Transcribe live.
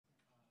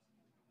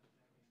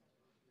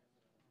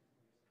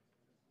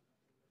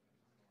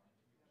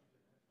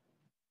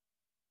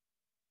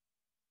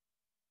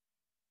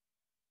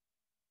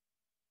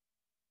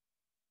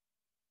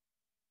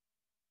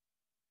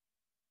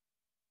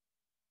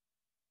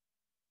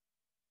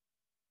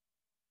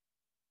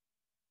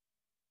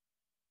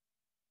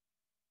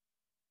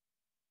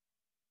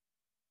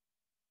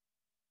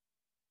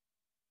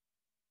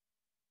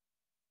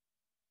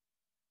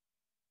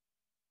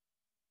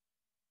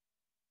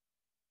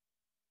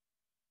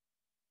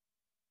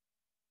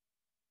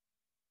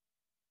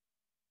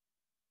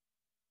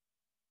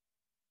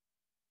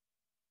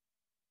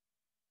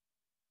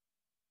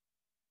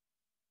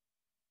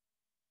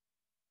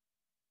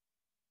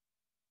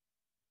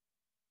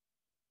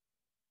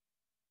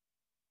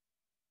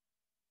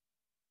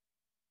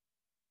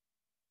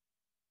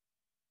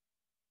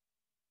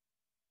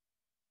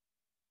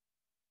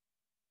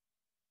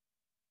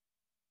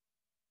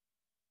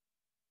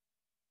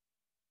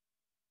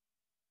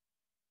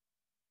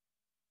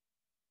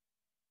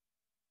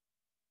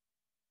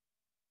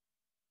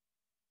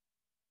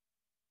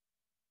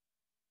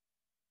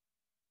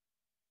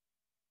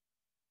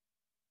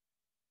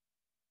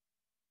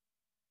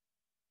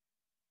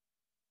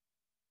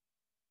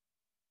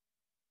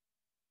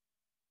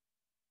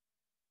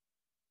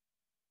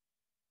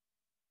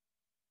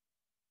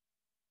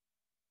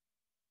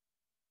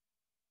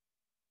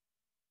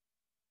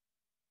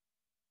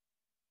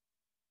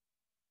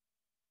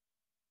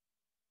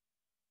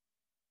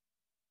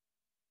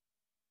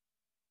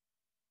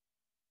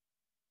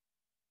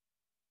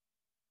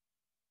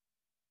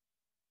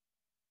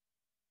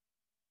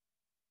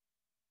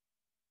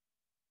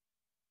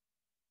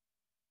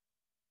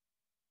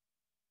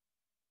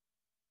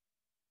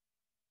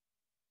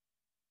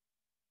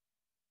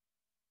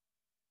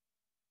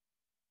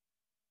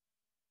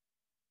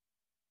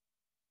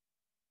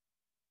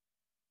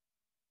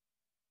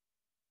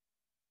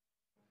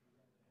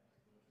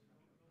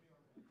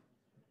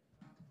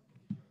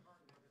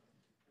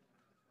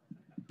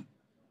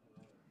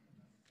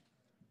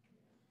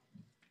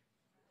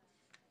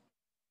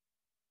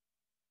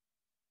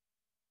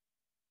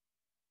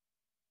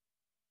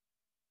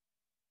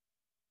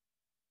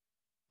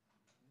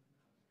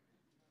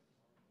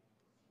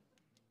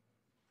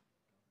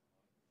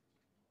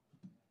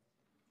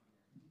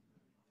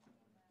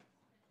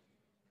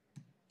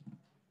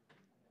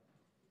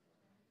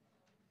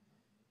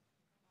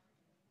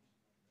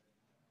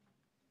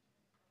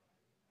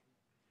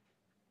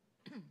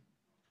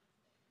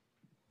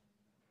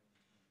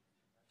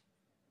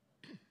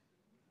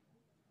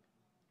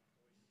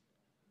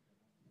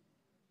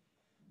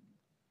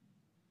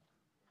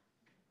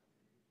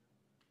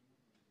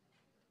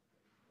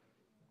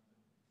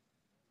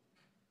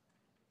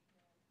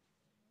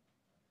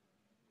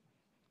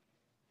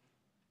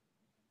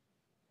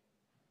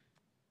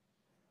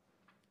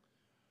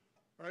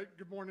All right,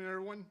 good morning,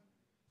 everyone.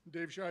 I'm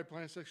Dave Shy,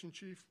 Plan Section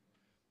Chief.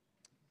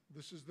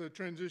 This is the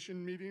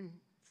transition meeting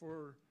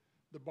for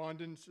the bond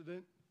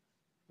incident.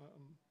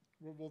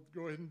 What we'll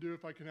go ahead and do,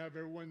 if I can have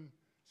everyone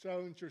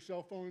silence your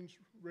cell phones,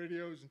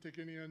 radios, and take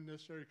any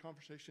unnecessary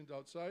conversations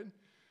outside.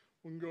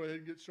 We can go ahead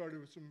and get started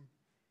with some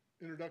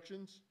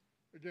introductions.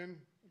 Again,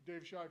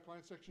 Dave Shy, Plan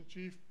Section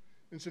Chief,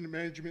 Incident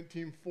Management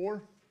Team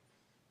 4.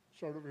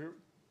 Start over here.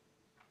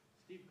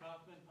 Steve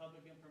Kaufman,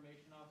 Public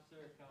Information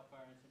Officer, CAL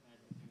FIRE Incident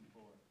Management Team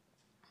 4.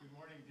 Good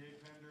morning, Dave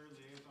Pender,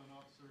 Liaison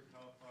Officer,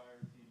 CAL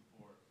FIRE Team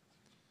 4.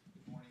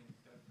 Good morning,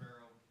 Doug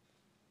Farrell,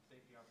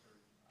 Safety Officer,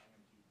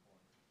 IMT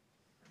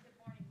 4. Good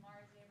morning,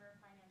 Mara Zaber,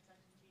 Finance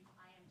Section Chief,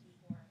 IMT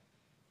 4.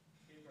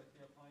 Steve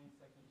Garcia, Finance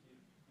Section Chief,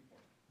 Team 4.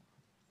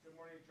 Good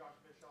morning, Josh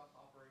Bischoff,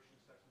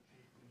 Operations Section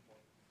Chief, Team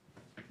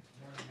 4. Good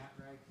morning, Matt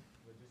Wright,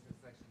 Logistics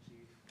Section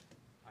Chief,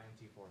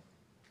 IMT 4.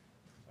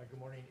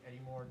 Good morning, Eddie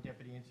Moore,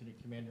 Deputy Incident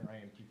Commander,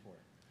 IMT 4.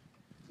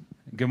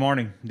 Good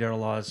morning, Daryl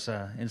Laws,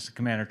 Incident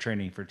Commander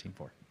Training for Team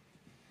 4.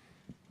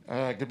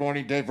 Good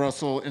morning, Dave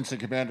Russell,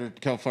 Incident Commander,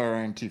 CAL FIRE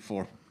IMT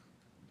 4.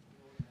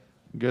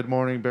 Good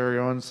morning, Barry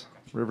Owens,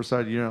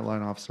 Riverside Unit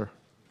Line Officer.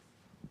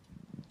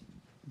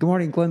 Good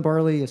morning, Glenn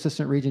Barley,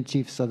 Assistant Region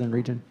Chief, Southern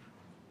Region.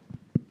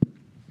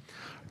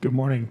 Good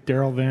morning,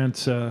 Daryl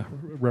Vance,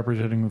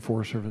 representing the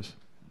Forest Service.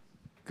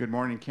 Good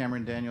morning,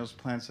 Cameron Daniels,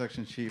 Plan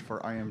Section Chief for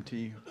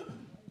IMT.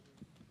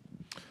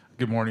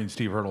 Good morning,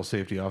 Steve Hurdle,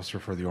 Safety Officer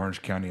for the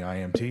Orange County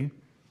IMT.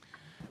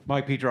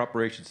 Mike Peter,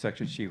 Operations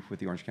Section Chief with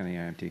the Orange County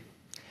IMT.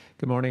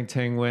 Good morning,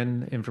 Tang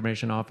Nguyen,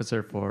 Information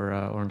Officer for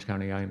Orange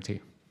County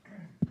IMT.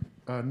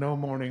 No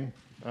morning,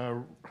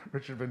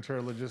 Richard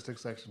Ventura,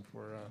 Logistics Section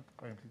for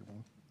IMT.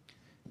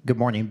 Good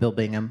morning, Bill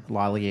Bingham,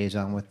 Law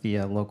Liaison with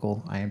the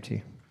local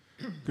IMT.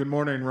 Good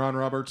morning, Ron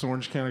Roberts,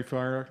 Orange County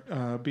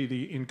Fire, be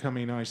the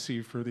incoming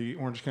IC for the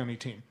Orange County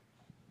team.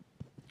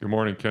 Good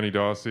morning, Kenny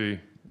Dawsey,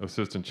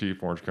 Assistant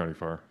Chief, Orange County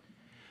Fire.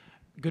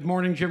 Good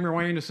morning, Jim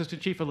Ruane, Assistant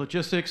Chief of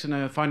Logistics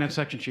and Finance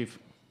Section Chief.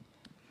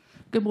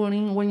 Good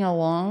morning, Wing Yao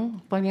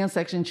Long, Finance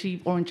Section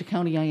Chief, Orange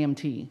County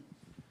IMT.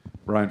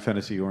 Brian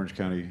Fennessy, Orange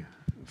County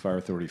Fire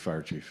Authority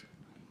Fire Chief.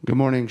 Good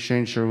morning,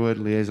 Shane Sherwood,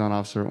 Liaison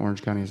Officer,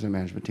 Orange County Incident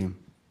Management Team.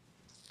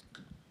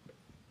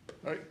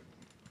 All right,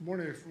 good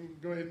morning. If we can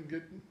go ahead and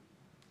get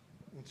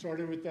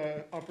started with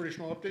the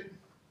operational update.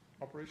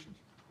 Operations.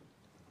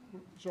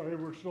 Sorry,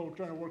 we're still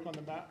trying to work on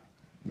the map,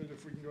 but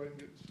if we can go ahead and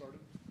get started.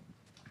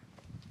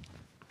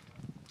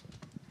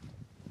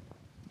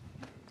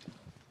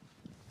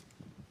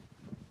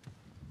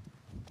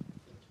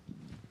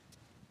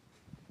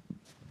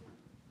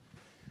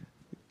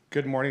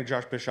 Good morning,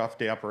 Josh Bischoff,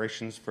 Day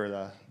Operations for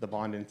the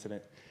bond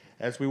incident.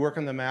 As we work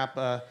on the map,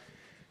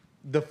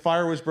 the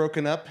fire was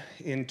broken up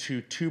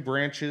into 2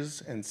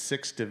 branches and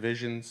 6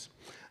 divisions.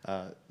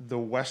 The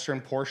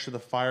western portion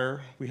of the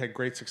fire, we had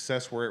great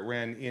success where it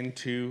ran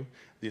into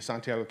the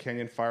Santiago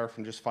Canyon fire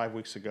from just 5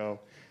 weeks ago.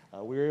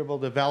 We were able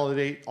to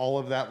validate all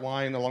of that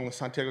line along the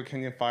Santiago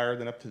Canyon fire,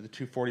 then up to the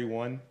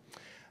 241.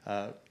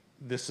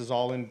 This is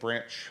all in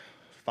branch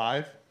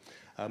 5.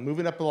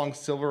 Moving up along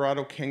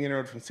Silverado Canyon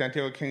Road from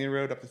Santiago Canyon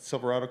Road up to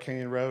Silverado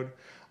Canyon Road,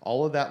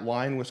 all of that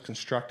line was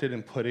constructed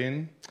and put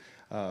in.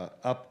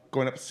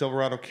 Going up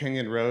Silverado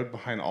Canyon Road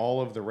behind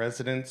all of the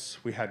residents,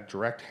 we had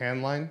direct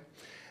hand line,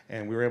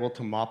 and we were able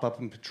to mop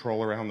up and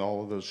patrol around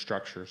all of those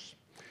structures.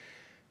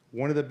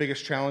 One of the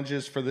biggest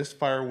challenges for this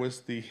fire was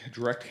the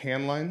direct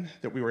hand line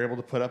that we were able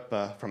to put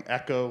up from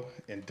Echo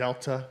and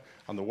Delta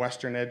on the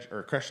western edge,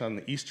 or correction, on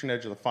the eastern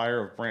edge of the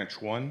fire of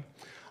branch 1.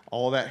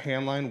 All of that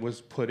hand line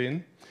was put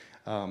in.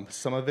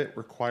 Some of it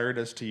required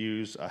us to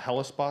use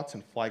helospots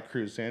and fly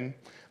crews in,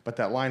 but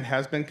that line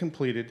has been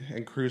completed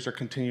and crews are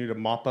continuing to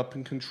mop up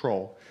and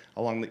control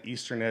along the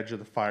eastern edge of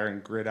the fire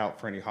and grid out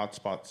for any hot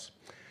spots.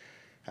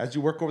 As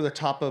you work over the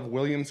top of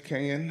Williams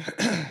Canyon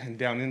and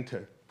down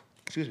into,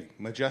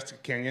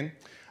 Majestic Canyon,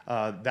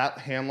 that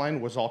hand line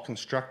was all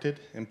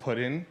constructed and put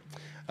in.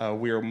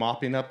 We are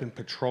mopping up and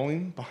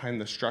patrolling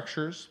behind the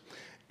structures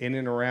in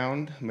and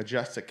around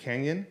Majestic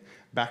Canyon,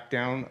 back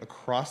down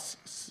across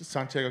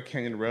Santiago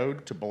Canyon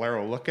Road to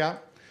Bolero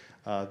Lookout.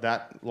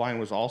 That line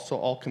was also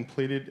all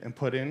completed and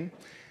put in.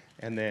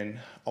 And then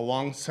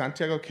along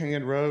Santiago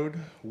Canyon Road,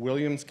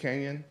 Williams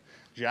Canyon,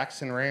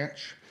 Jackson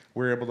Ranch,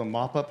 we were able to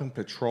mop up and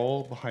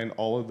patrol behind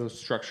all of those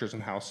structures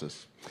and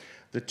houses.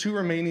 The 2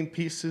 remaining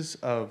pieces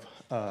of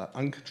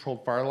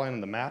uncontrolled fire line on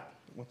the map,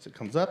 once it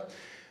comes up,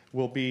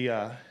 will be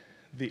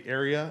the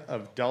area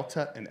of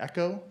Delta and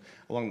Echo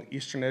along the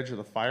eastern edge of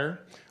the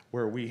fire,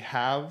 where we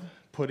have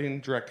put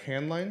in direct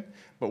hand line,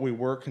 but we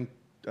were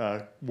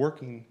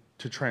working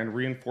to try and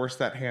reinforce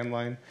that hand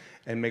line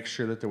and make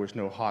sure that there was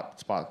no hot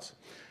spots.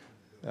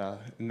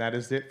 And that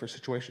is it for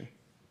situation.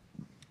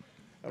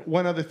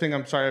 One other thing,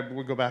 I'm sorry,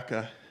 we'll go back.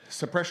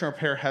 Suppression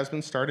repair has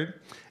been started.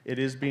 It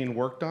is being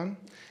worked on,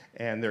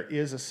 and there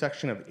is a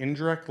section of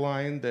indirect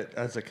line that,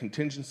 as a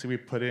contingency, we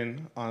put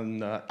in on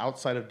the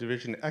outside of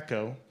Division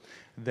Echo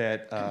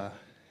that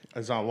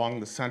is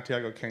along the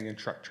Santiago Canyon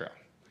truck trail.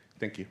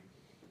 Thank you.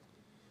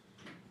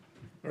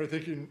 All right,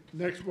 thank you.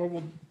 Next, what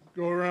we'll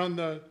go around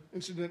the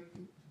incident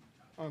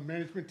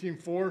management team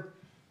 4,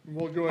 and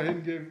we'll go ahead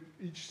and give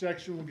each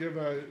section, we'll give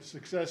a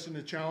success and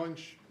a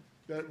challenge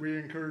that we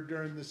incurred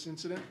during this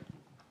incident.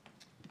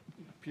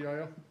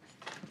 PIO.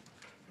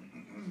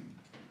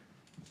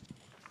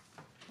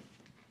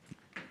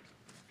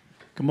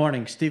 Good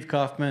morning, Steve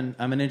Kaufman.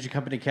 I'm an engine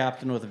company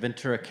captain with the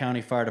Ventura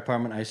County Fire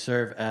Department. I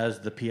serve as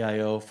the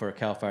PIO for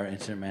CAL FIRE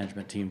Incident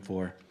Management Team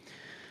 4.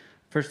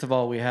 First of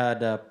all, we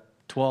had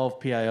 12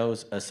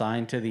 PIOs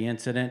assigned to the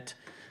incident,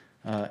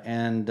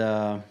 and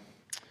the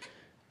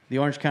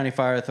Orange County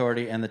Fire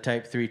Authority and the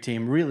Type 3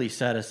 team really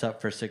set us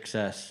up for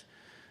success.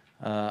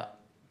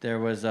 There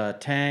was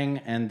Tang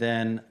and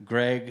then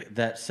Greg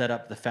that set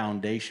up the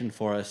foundation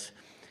for us,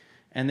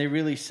 and they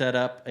really set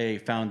up a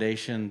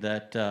foundation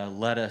that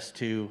led us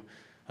to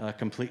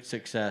complete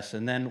success.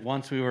 And then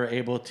once we were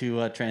able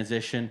to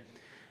transition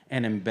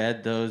and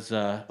embed those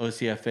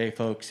OCFA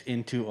folks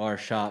into our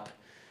shop,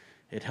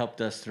 it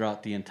helped us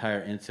throughout the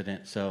entire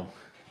incident. So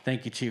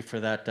thank you, Chief, for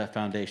that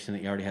foundation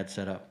that you already had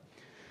set up.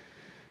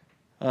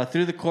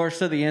 Through the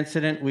course of the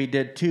incident, we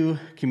did 2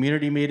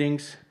 community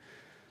meetings.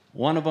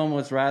 One of them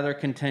was rather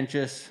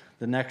contentious.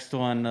 The next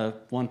one,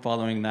 one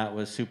following that,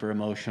 was super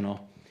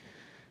emotional.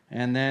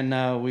 And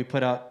then we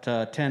put out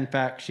 10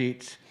 fact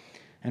sheets,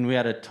 and we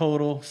had a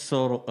total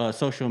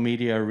social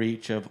media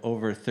reach of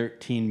over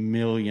 13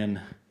 million.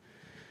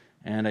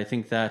 And I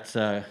think that's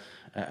an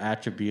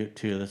attribute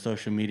to the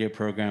social media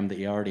program that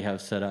you already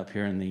have set up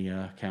here in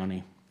the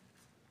county.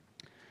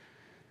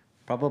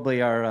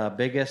 Probably our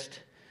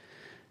biggest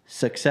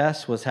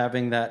success was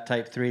having that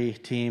Type 3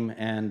 team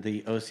and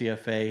the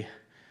OCFA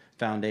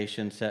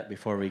foundation set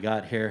before we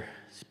got here.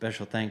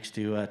 Special thanks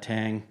to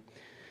Tang.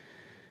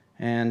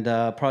 And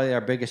probably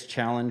our biggest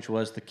challenge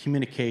was the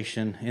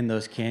communication in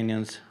those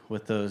canyons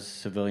with those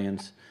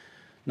civilians.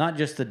 Not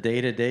just the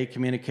day-to-day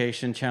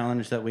communication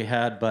challenge that we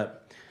had,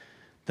 but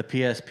the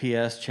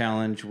PSPS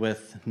challenge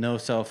with no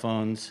cell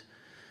phones,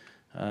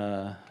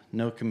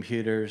 no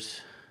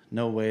computers,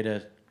 no way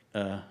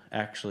to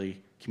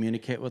actually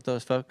communicate with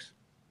those folks.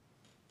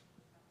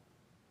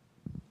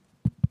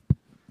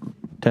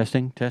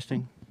 Testing,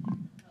 testing.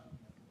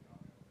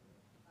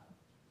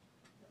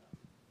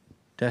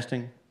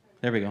 Testing.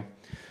 There we go.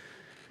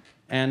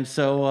 And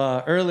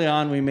so early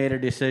on, we made a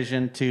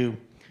decision to.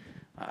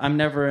 I'm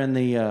never in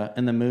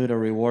the mood of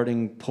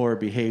rewarding poor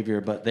behavior,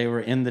 but they were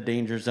in the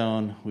danger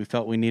zone. We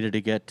felt we needed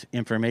to get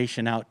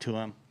information out to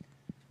them.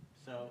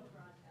 So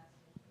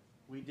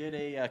we did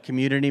a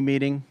community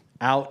meeting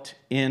out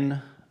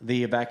in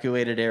the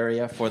evacuated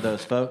area for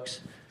those folks,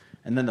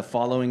 and then the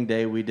following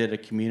day, we did a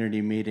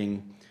community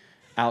meeting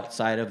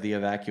outside of the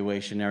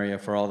evacuation area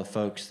for all the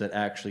folks that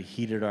actually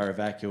heeded our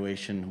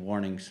evacuation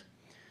warnings.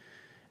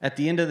 At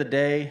the end of the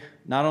day,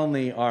 not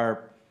only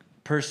our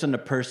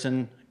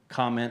person-to-person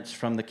comments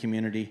from the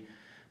community,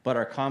 but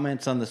our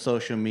comments on the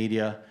social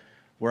media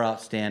were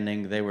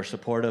outstanding. They were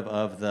supportive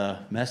of the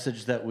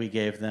message that we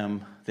gave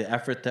them, the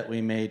effort that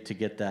we made to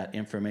get that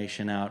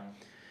information out,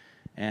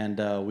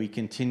 and we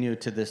continue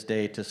to this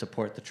day to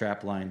support the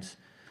trap lines.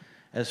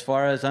 As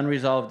far as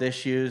unresolved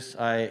issues,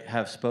 I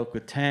have spoke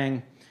with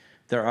Tang.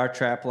 There are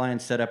trap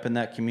lines set up in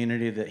that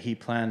community that he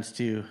plans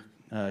to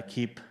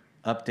keep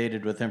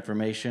updated with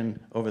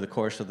information over the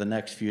course of the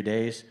next few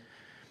days.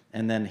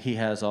 And then he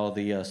has all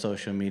the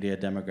social media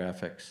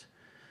demographics.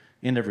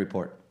 End of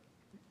report.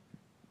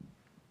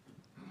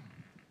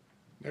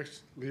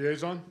 Next,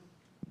 liaison.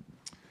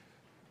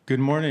 Good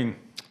morning.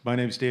 My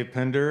name is Dave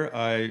Pender.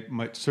 I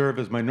might serve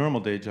as my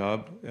normal day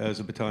job as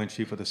a battalion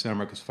chief with the San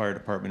Marcos Fire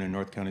Department in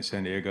North County,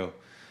 San Diego.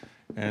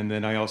 And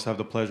then I also have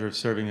the pleasure of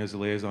serving as the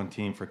liaison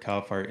team for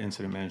CAL FIRE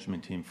Incident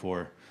Management Team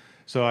 4.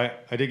 So I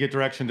did get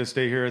direction to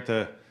stay here at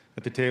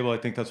the table. I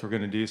think that's what we're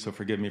going to do, so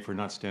forgive me for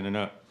not standing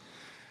up.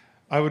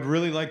 I would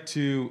really like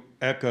to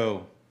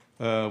echo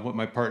what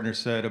my partner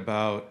said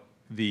about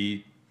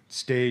the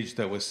stage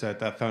that was set,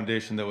 that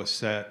foundation that was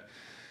set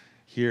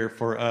here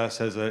for us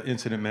as an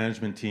incident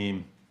management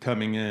team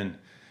coming in.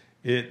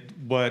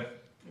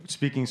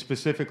 Speaking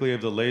specifically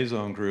of the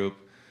liaison group,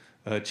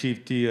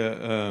 Chief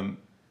Dia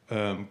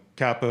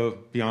Capo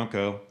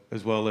Bianco,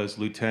 as well as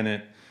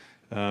Lieutenant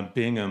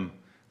Bingham,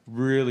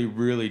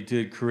 really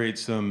did create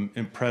some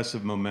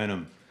impressive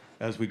momentum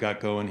as we got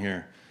going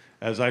here.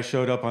 As I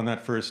showed up on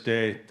that first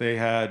day, they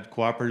had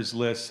cooperators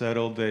list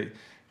settled.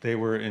 They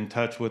were in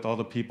touch with all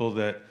the people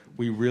that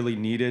we really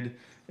needed.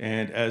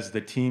 And as the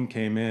team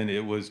came in,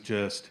 it was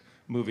just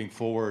moving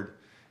forward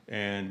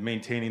and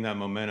maintaining that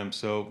momentum.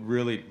 So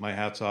really, my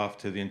hat's off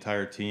to the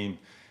entire team,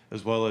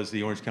 as well as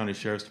the Orange County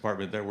Sheriff's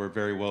Department that were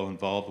very well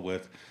involved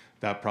with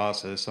that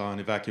process on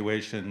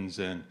evacuations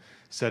and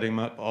setting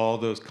up all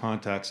those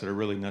contacts that are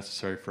really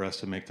necessary for us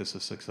to make this a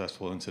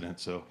successful incident.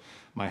 So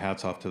my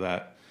hat's off to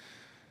that.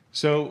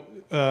 So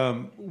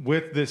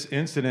with this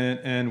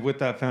incident and with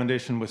that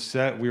foundation was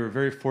set, we were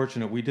very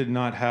fortunate. We did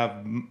not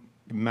have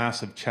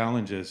massive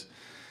challenges.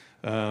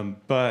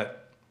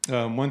 But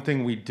one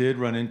thing we did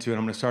run into, and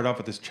I'm going to start off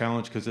with this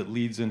challenge because it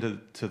leads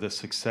into the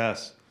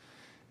success,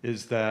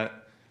 is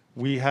that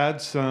we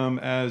had some,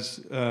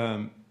 as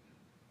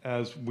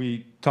as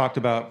we talked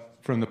about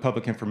from the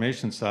public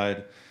information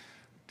side,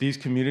 these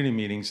community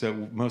meetings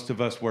that most of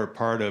us were a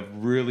part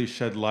of really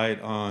shed light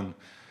on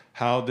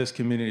how this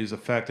community is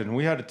affected. And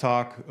we had to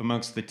talk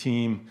amongst the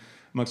team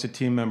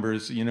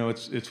members. You know,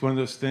 it's one of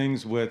those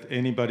things with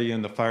anybody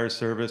in the fire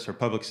service or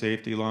public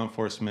safety, law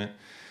enforcement.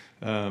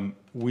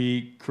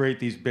 We create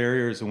these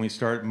barriers and we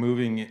start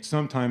moving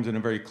sometimes in a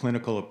very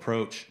clinical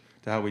approach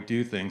to how we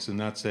do things, and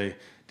that's a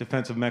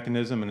defensive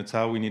mechanism, and it's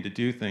how we need to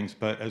do things.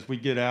 But as we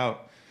get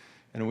out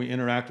and we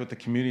interact with the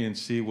community and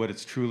see what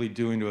it's truly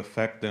doing to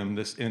affect them,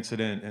 this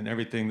incident and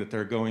everything that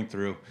they're going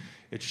through,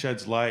 it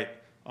sheds light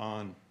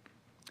on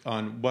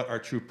what our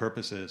true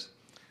purpose is.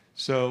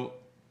 So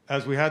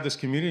as we had this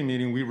community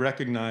meeting, we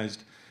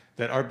recognized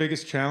that our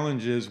biggest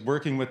challenge is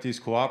working with these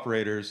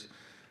cooperators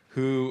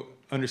who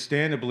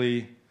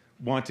understandably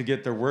want to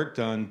get their work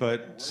done,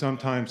 but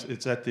sometimes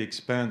it's at the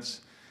expense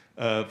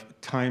of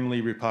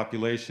timely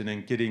repopulation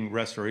and getting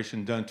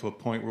restoration done to a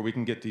point where we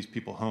can get these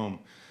people home,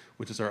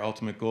 which is our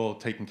ultimate goal,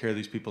 taking care of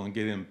these people and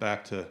getting them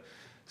back to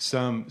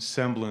some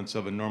semblance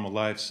of a normal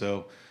life.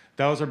 So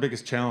that was our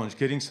biggest challenge,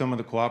 getting some of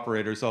the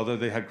cooperators, although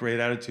they had great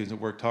attitudes and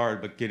worked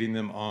hard, but getting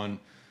them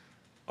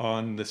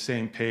on the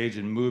same page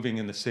and moving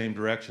in the same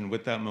direction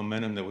with that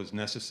momentum that was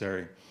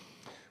necessary,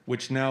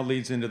 which now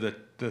leads into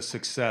the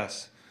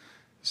success.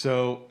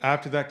 So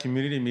after that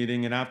community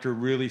meeting and after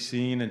really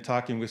seeing and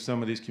talking with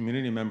some of these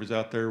community members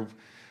out there,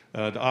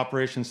 the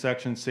operations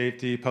section,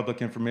 safety,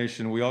 public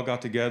information, we all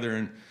got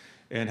together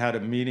and had a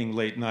meeting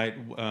late night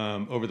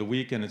over the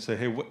weekend and said,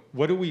 hey,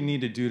 what do we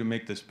need to do to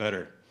make this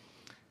better?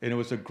 And it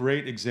was a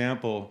great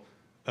example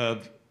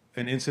of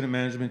an incident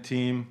management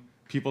team,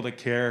 people that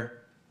care,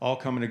 all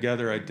coming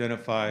together,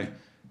 identify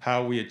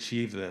how we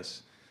achieve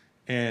this.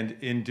 And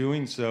in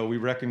doing so, we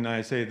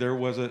recognized, hey, there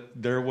was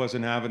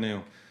an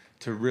avenue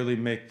to really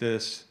make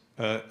this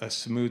a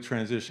smooth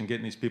transition,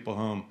 getting these people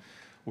home.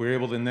 We were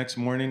able to the next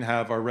morning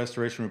have our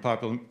restoration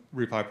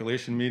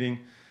repopulation meeting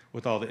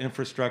with all the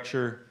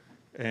infrastructure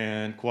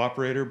and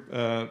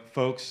cooperator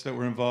folks that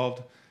were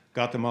involved,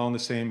 got them all on the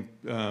same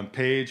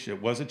page.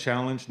 It was a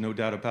challenge, no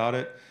doubt about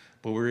it,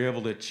 but we were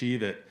able to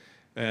achieve it.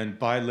 And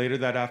by later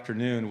that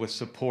afternoon, with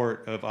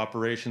support of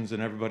operations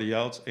and everybody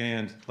else,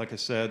 and like I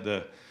said,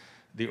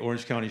 the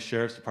Orange County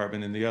Sheriff's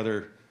Department and the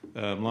other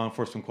law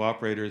enforcement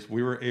cooperators,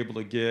 we were able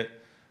to get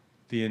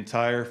the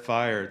entire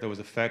fire that was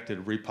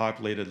affected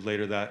repopulated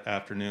later that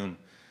afternoon.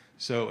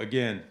 So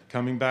again,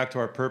 coming back to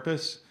our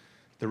purpose,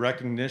 the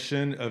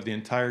recognition of the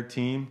entire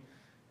team,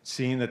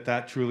 seeing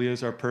that truly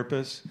is our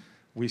purpose,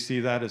 we see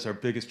that as our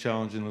biggest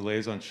challenge in the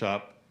liaison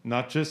shop.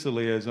 Not just the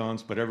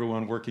liaisons, but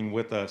everyone working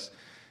with us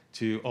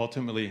to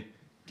ultimately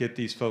get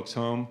these folks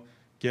home,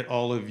 get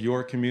all of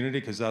your community,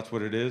 because that's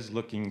what it is,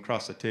 looking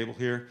across the table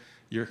here,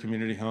 your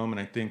community home, and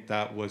I think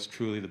that was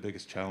truly the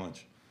biggest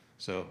challenge.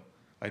 So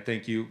I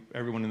thank you,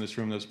 everyone in this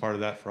room that was part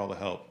of that, for all the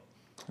help.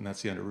 And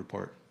that's the end of the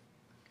report.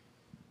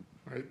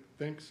 All right,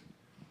 thanks.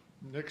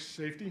 Next,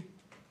 safety.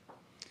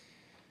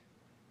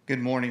 Good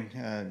morning,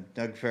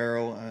 Doug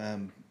Farrell.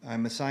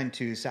 I'm assigned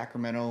to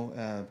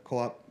Sacramento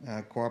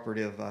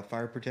Cooperative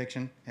Fire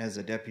Protection as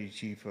a Deputy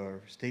Chief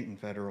of State and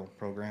Federal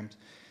Programs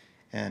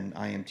and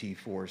IMT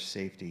Force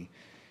Safety.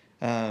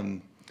 I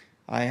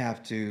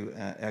have to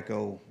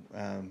echo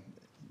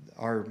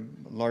our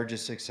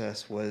largest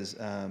success was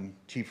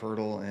Chief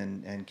Hurdle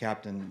and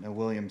Captain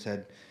Williams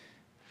had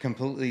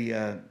completely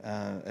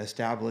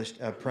established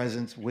a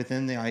presence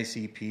within the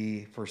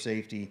ICP for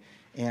safety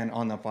and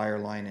on the fire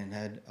line, and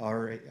had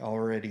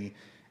already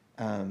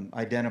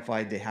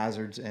identified the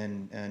hazards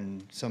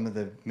and some of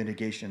the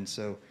mitigations.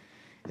 So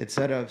it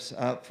set us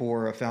up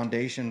for a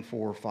foundation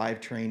for 5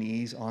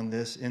 trainees on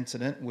this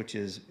incident, which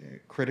is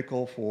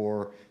critical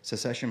for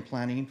succession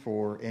planning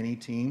for any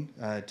team,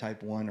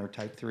 type 1 or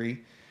type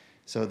 3.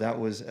 So that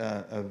was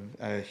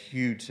a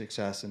huge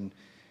success, and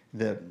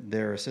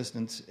their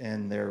assistance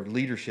and their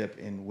leadership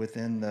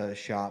within the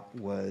shop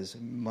was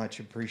much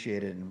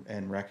appreciated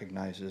and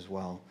recognized as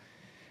well.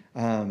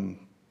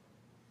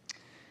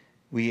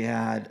 We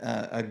had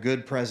a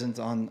good presence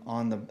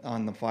on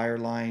the fire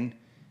line,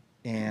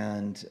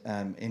 and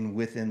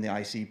within the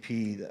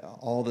ICP,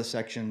 all the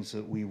sections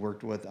that we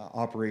worked with,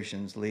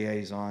 operations,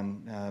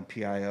 liaison,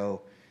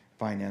 PIO,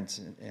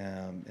 finance,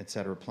 et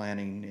cetera,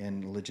 planning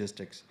and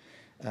logistics.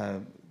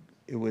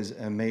 It was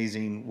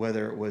amazing,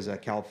 whether it was a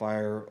CAL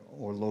FIRE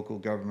or local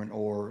government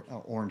or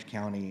Orange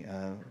County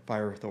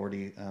Fire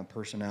Authority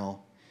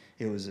personnel.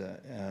 It was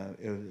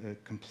a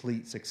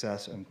complete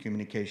success in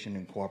communication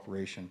and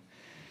cooperation.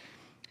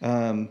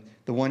 The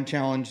one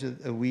challenge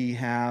that we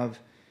have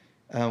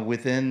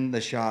within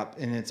the shop,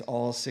 and it's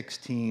all 6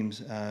 teams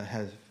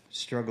have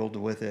struggled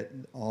with it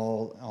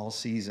all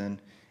season,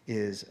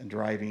 is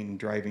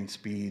driving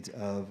speeds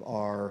of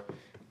our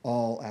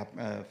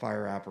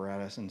fire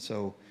apparatus. And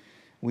so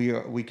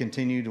we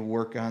continue to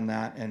work on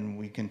that, and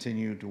we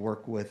continue to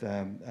work with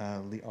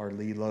our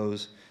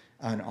LELOs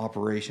on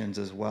operations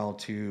as well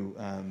to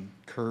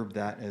curb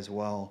that as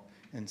well.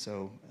 And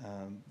so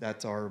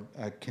that's our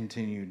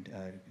continued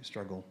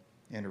struggle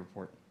and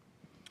report.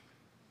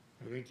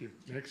 Thank you.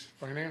 Next,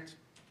 finance.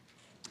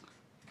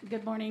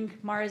 Good morning,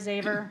 Mara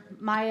Zaver.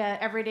 My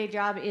everyday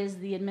job is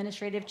the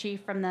administrative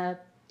chief from the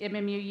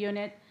MMU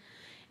unit.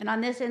 And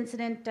on this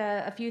incident,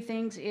 a few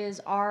things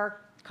is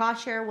our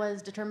cost share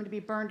was determined to be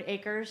burned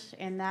acres,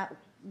 and that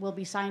will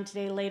be signed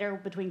today later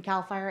between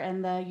CAL FIRE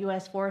and the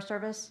U.S. Forest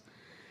Service.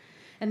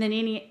 And then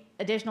any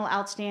additional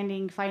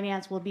outstanding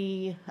finance will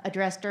be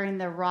addressed during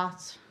the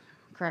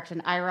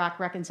IROC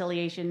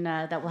reconciliation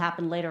that will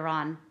happen later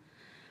on.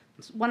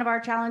 One of our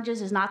challenges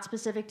is not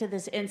specific to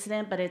this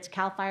incident, but it's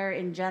CAL FIRE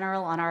in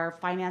general on our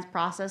finance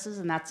processes,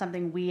 and that's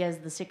something we as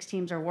the 6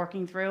 teams are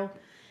working through.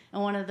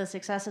 And one of the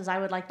successes I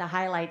would like to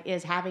highlight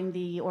is having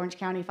the Orange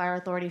County Fire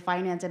Authority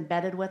finance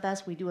embedded with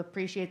us. We do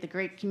appreciate the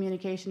great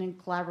communication and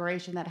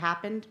collaboration that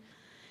happened,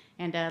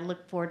 and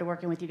look forward to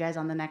working with you guys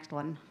on the next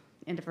one.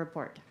 End of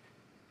report.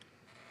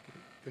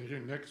 Thank you.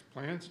 Next,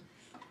 plans.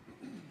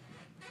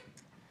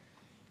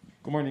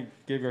 Good morning,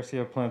 Gabe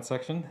Garcia, Plan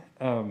Section.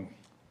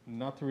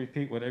 Not to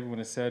repeat what everyone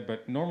has said,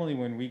 but normally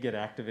when we get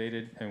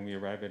activated and we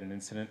arrive at an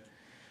incident,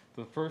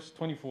 the first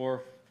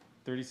 24,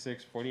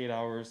 36, 48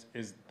 hours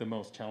is the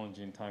most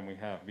challenging time we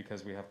have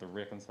because we have to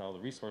reconcile the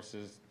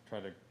resources, try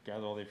to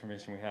gather all the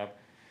information we have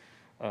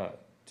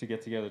to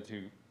get together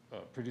to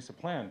produce a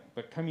plan.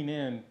 But coming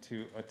in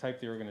to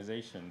type the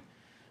organization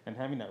and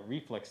having that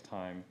reflex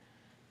time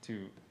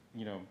to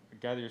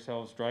gather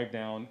yourselves, drive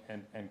down,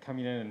 and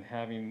coming in and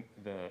having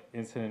the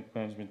incident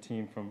management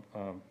team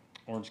from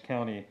Orange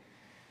County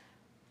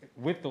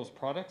with those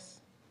products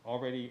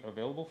already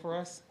available for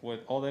us, with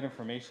all that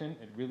information,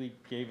 it really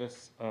gave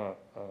us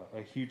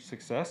a huge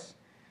success.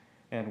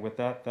 And with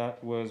that,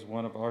 that was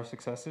one of our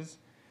successes.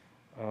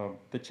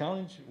 The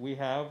challenge we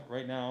have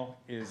right now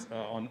is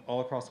on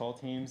all across all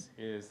teams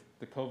is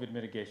the COVID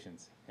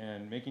mitigations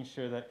and making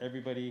sure that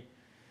everybody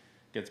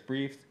gets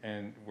briefed,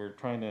 and we're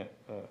trying to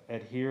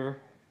adhere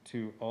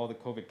to all the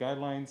COVID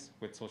guidelines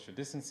with social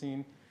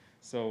distancing.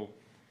 So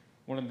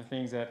one of the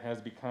things that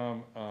has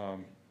become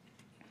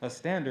a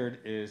standard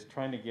is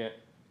trying to get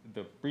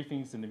the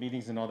briefings and the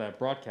meetings and all that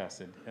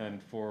broadcasted.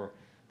 And for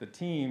the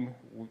team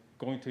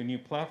going to a new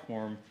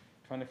platform,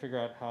 trying to figure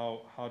out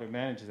how to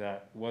manage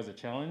that was a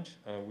challenge.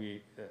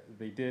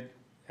 They did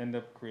end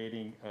up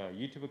creating a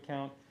YouTube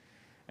account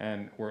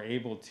and were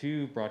able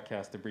to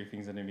broadcast the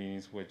briefings and the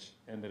meetings, which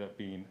ended up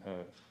being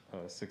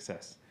a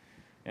success.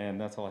 And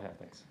that's all I have.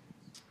 Thanks.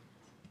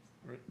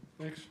 All right.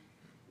 Thanks.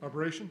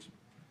 Operations.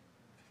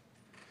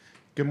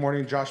 Good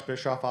morning, Josh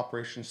Bischoff,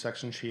 Operations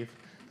Section Chief.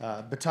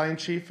 Battalion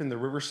Chief in the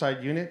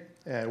Riverside Unit,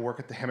 and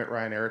work at the Hemet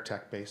Ryan Air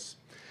Attack Base.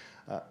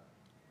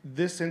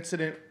 This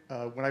incident,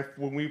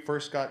 when we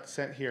first got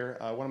sent here,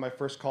 one of my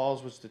first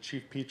calls was to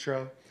Chief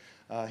Petro.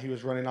 He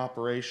was running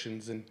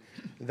operations, and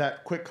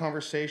that quick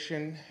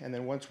conversation, and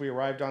then once we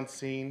arrived on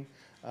scene,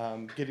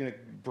 getting a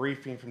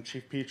briefing from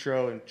Chief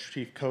Petro and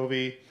Chief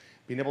Covey,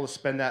 being able to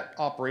spend that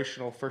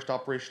first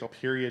operational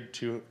period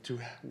to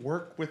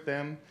work with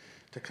them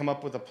to come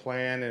up with a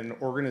plan and an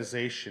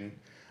organization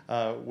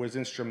was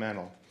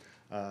instrumental.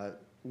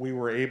 We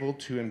were able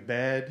to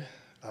embed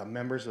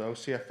members of the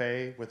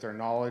OCFA with their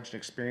knowledge and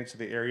experience of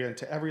the area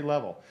into every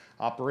level,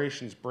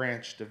 operations,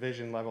 branch,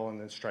 division level, and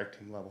then strike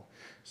team level.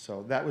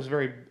 So that was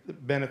very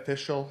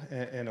beneficial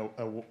and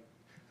a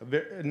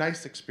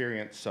nice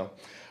experience. So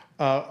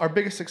our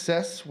biggest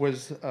success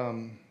was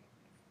being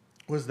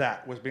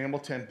able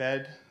to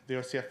embed the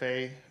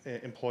OCFA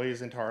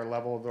employees into our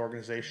level of the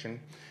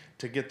organization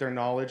to get their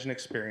knowledge and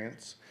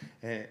experience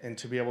and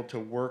to be able to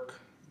work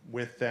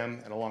with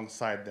them and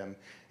alongside them.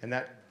 And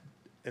that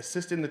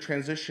assisted in the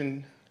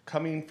transition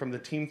coming from the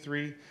Team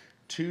 3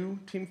 to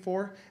Team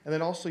 4, and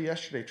then also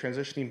yesterday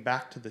transitioning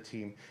back to the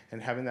team and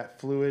having that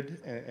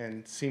fluid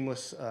and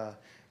seamless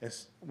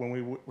as when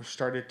we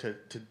started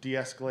to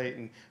de-escalate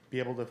and be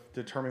able to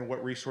determine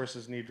what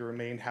resources need to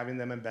remain, having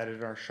them embedded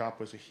in our shop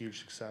was a huge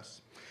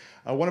success.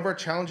 One of our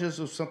challenges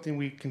was something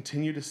we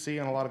continue to see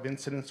on a lot of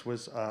incidents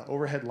was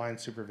overhead line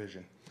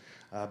supervision.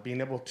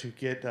 Being able to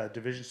get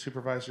division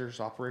supervisors,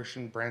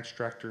 operation branch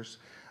directors,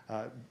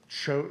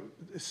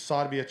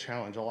 saw to be a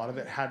challenge. A lot of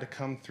it had to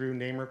come through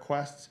name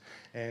requests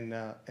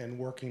and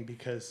working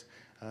because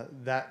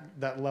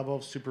that level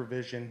of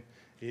supervision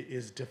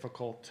is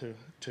difficult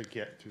to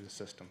get through the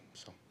system.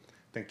 So,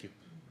 thank you.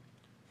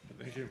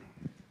 Thank you.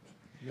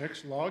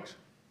 Next, logs.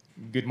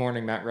 Good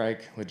morning, Matt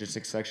Reich,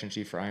 Logistics Section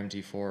Chief for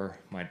IMT4.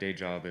 My day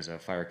job is a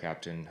fire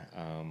captain,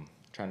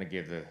 trying to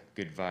give the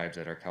good vibes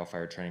at our CAL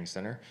FIRE Training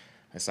Center.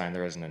 I signed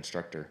there as an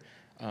instructor.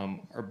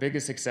 Our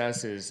biggest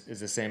success is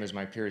the same as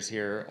my peers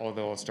here,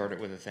 although I'll start it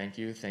with a thank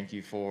you. Thank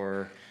you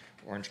for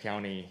Orange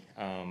County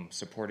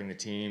supporting the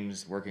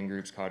teams, working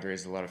groups,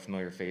 cadres, a lot of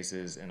familiar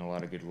faces, and a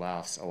lot of good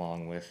laughs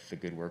along with the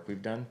good work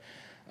we've done.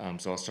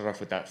 So I'll start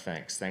off with that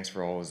thanks. Thanks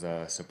for always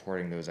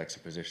supporting those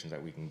extra positions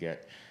that we can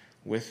get.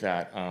 With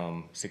that,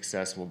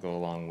 success will go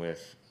along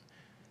with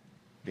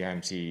the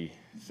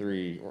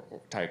IMT3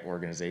 type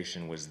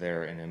organization was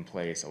there and in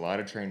place. A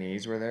lot of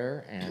trainees were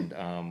there,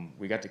 and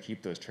we got to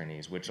keep those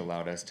trainees, which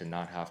allowed us to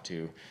not have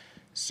to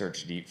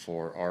search deep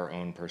for our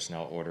own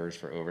personnel orders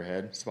for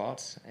overhead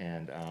spots,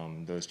 and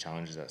those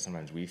challenges that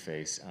sometimes we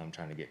face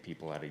trying to get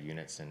people out of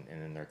units and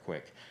in there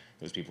quick.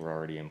 Those people were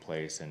already in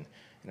place, and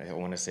I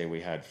want to say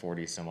we had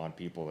 40 some odd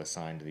people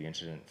assigned to the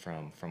incident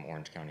from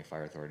Orange County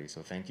Fire Authority.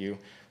 So thank you.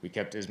 We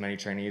kept as many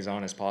trainees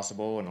on as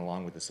possible, and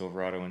along with the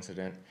Silverado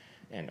incident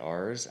and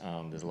ours,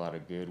 there's a lot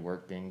of good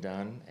work being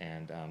done,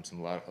 and a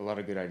lot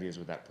of good ideas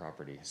with that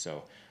property.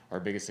 So our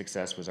biggest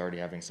success was already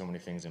having so many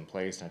things in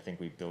place, and I think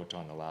we built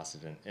on the last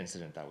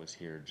incident that was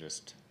here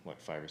just,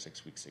 5 or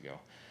 6 weeks ago.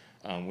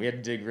 We had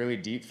to dig really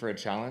deep for a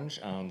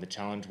challenge. The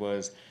challenge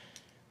was,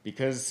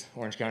 because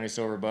Orange County is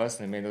so robust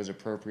and they made those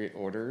appropriate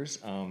orders,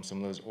 some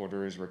of those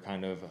orders were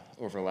kind of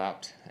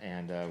overlapped,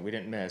 and we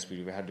didn't miss.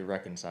 We had to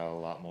reconcile a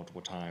lot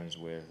multiple times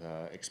with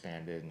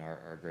Expanded and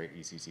our great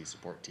ECC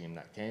support team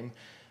that came.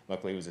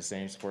 Luckily, it was the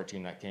same support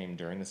team that came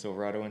during the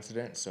Silverado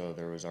incident, so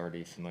there was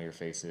already familiar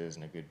faces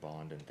and a good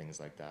bond and things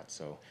like that.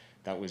 So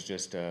that was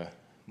just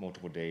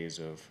multiple days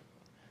of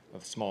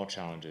small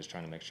challenges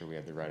trying to make sure we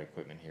had the right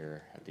equipment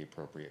here at the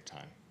appropriate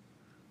time.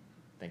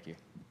 Thank you.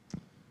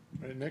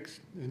 All right, next,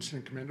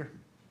 Incident Commander.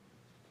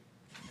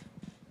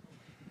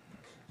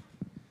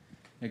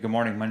 Hey, good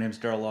morning. My name is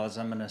Darrell Laws.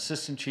 I'm an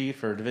assistant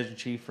chief or division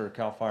chief for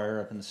CAL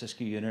FIRE up in the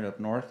Siskiyou unit up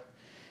north,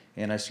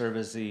 and I serve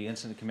as the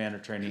incident commander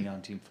training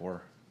on Team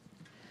 4.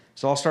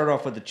 So I'll start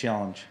off with the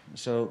challenge.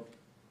 So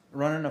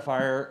running a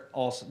fire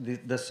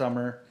this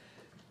summer,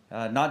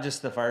 not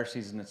just the fire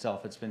season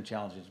itself, it's been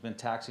challenging. It's been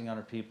taxing on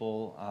our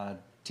people.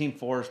 Team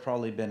 4 has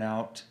probably been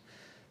out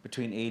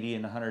between 80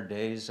 and 100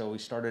 days. So we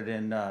started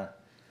in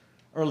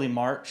early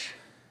March,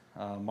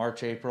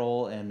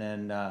 April, and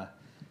then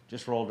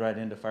just rolled right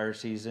into fire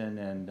season,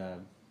 and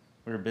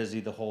we were busy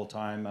the whole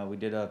time. We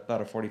did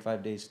about a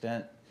 45-day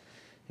stint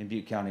in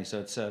Butte County, so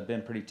it's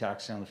been pretty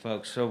taxing on the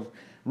folks. So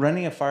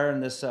running a fire in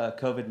this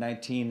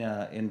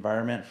COVID-19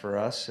 environment for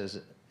us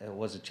it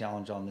was a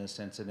challenge on this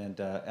incident,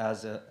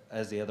 as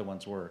the other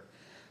ones were.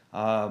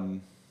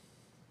 The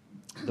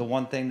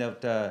one thing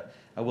that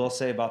I will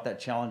say about that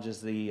challenge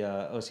is the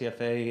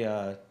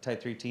OCFA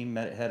Type 3 team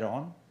met it head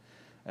on.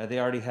 They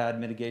already had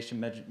mitigation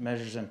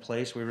measures in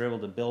place. We were able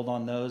to build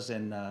on those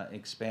and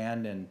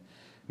expand and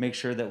make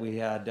sure that we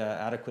had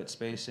adequate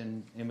space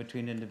in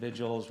between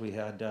individuals. We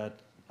had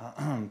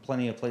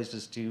plenty of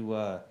places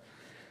to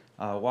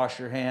wash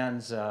your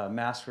hands,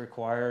 masks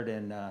required,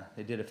 and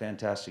they did a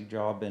fantastic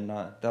job. And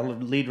that'll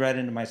lead right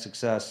into my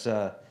success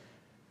for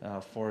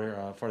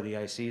the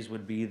ICs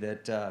would be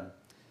that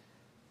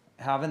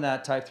having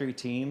that Type 3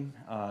 team,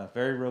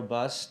 very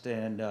robust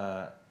and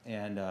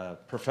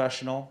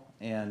professional.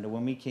 And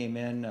when we came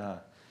in,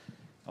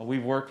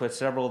 we've worked with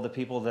several of the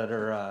people that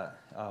are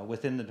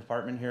within the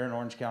department here in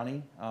Orange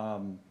County.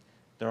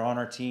 They're on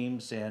our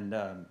teams, and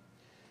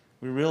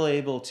we were really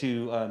able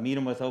to meet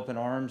them with open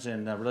arms,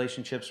 and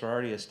relationships were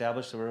already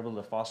established, so we were able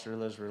to foster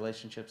those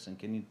relationships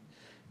and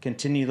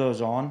continue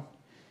those on.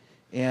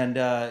 And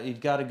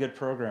you've got a good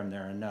program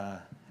there, and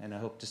I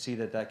hope to see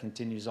that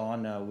continues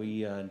on.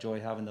 We enjoy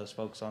having those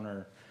folks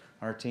on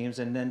our teams.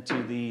 And then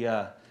to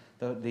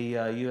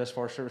the U.S.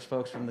 Forest Service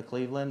folks from the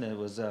Cleveland, it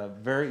was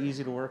very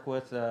easy to work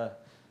with the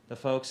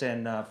folks,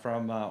 and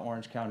from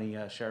Orange County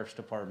Sheriff's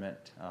Department.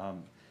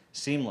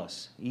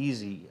 Seamless,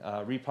 easy,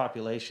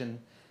 repopulation.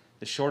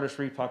 The shortest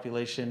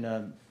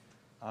repopulation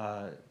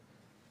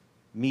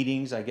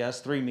meetings, I guess,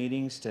 3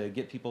 meetings to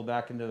get people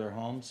back into their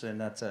homes, and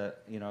that's a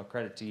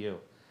credit to you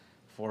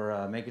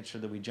for making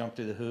sure that we jump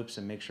through the hoops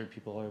and make sure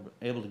people are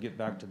able to get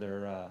back to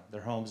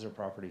their homes, their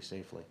property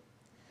safely.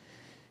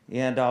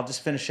 And I'll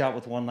just finish out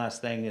with one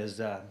last thing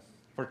is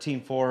for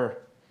Team 4,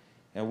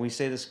 and we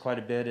say this quite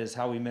a bit, is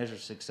how we measure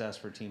success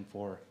for Team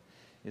 4,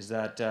 is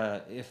that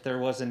if there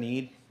was a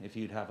need, if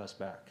you'd have us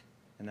back.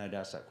 And I'd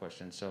ask that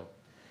question. So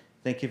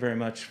thank you very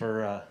much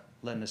for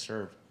letting us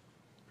serve.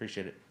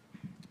 Appreciate it.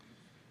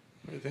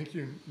 All right, thank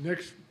you.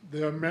 Next,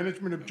 the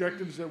management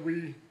objectives that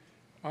we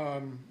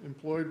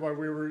employed while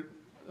we were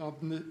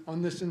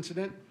on this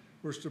incident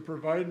was to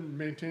provide and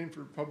maintain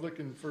for public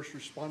and first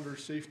responder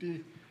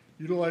safety,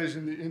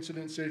 utilizing the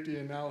incident safety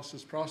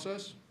analysis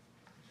process,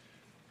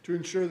 to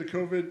ensure the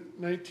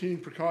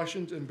COVID-19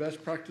 precautions and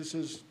best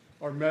practices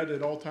are met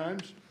at all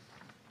times,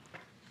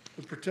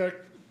 to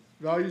protect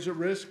values at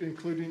risk,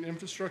 including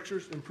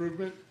infrastructures,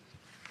 improvement,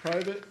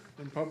 private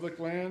and public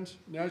lands,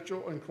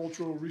 natural and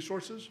cultural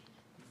resources,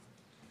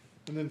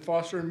 and then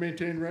foster and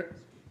maintain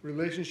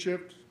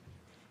relationships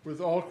with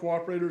all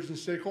cooperators and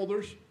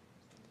stakeholders,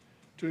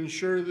 to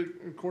ensure the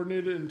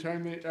coordinated and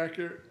timely,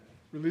 accurate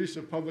release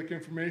of public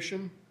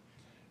information,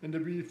 and to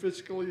be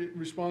fiscally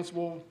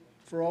responsible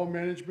for all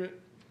management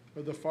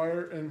of the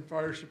fire and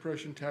fire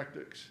suppression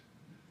tactics.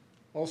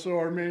 Also,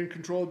 our main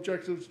control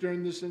objectives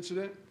during this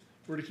incident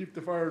were to keep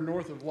the fire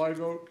north of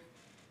Live Oak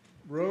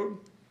Road,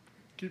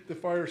 keep the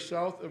fire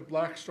south of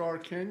Black Star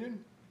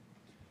Canyon,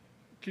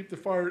 keep the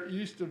fire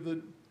east of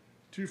the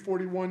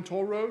 241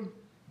 toll road,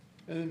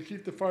 and then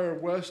keep the fire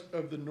west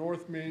of the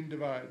North Main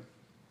Divide.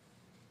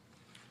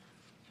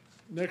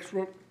 Next,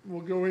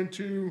 we'll go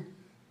into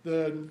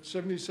the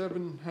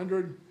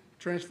 7700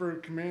 transfer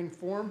command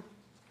form.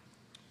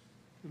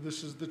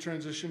 This is the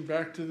transition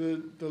back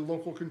to the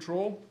local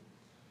control.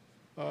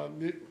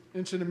 The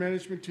incident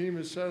management team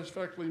has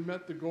satisfactorily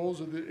met the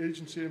goals of the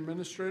agency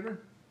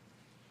administrator.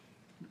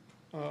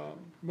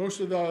 Most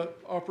of the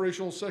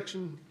operational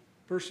section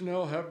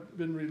personnel have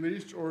been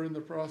released or in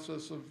the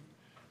process of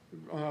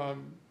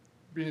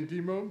being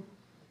demoted.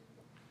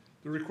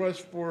 The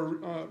request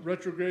for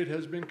retrograde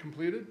has been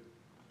completed.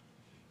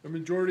 A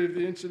majority of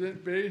the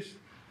incident base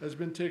has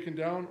been taken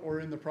down or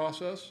in the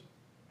process.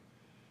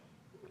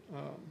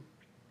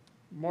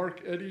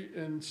 Mark Eddy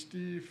and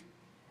Steve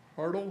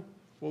Hartle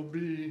will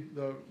be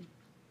the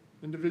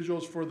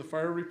individuals for the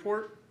fire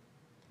report.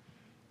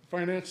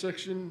 Finance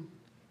section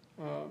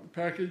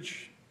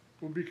package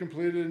will be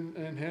completed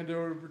and handed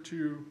over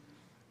to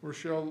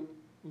Rochelle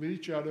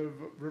Leach out of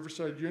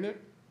Riverside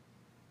Unit.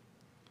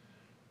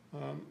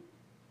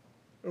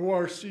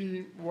 ORC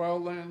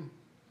Wildland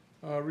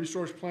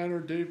Resource Planner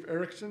Dave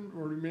Erickson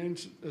will remain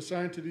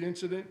assigned to the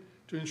incident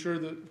to ensure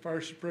that fire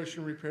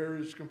suppression repair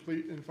is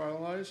complete and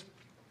finalized.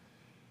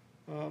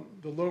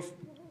 The LOF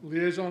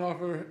liaison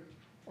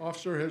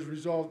officer has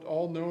resolved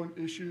all known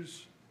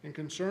issues and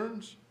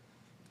concerns.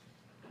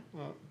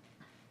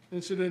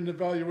 Incident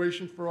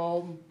evaluation for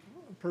all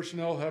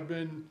personnel have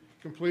been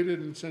completed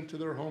and sent to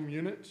their home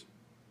units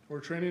or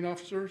training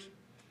officers.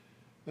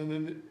 And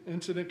then the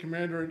incident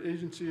commander and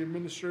agency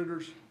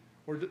administrators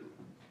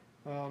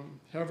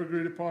have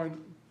agreed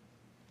upon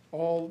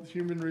all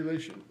human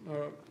relation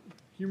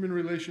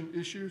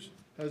issues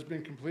has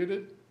been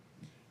completed.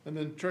 And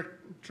then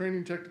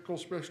training technical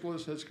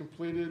specialist has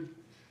completed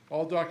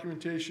all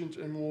documentations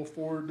and will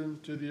forward them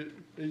to the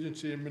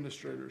agency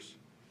administrators.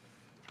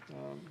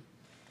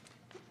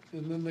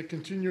 And then the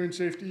continuing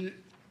safety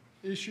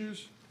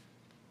issues,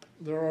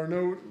 there are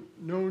no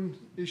known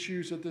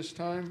issues at this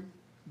time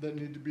that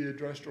need to be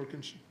addressed or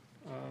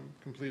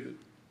completed.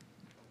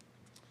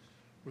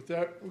 With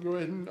that, we'll go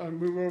ahead and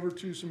move over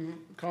to some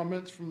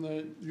comments from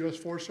the U.S.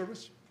 Forest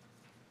Service.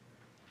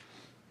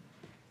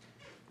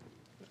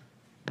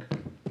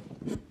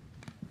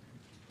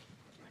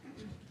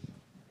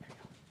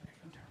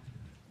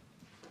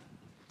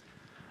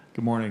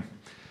 Good morning.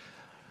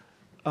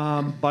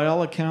 By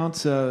all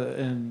accounts,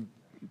 and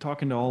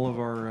talking to all of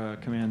our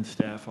command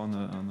staff on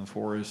the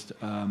forest,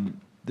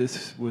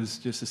 this was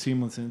just a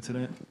seamless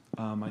incident.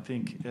 I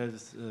think,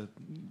 as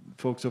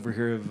folks over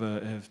here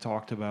have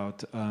talked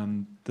about,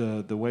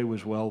 the way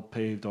was well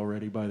paved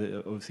already by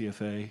the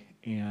OCFA,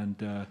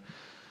 and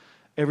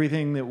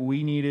everything that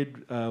we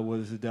needed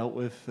was dealt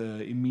with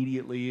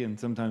immediately, and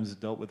sometimes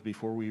dealt with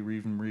before we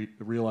even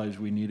realized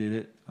we needed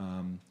it.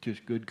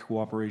 Just good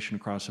cooperation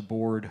across the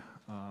board.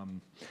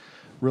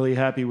 Really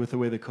happy with the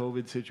way the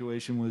COVID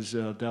situation was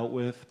dealt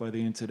with by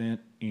the incident,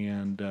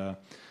 and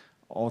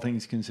all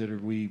things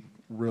considered, we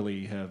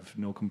really have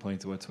no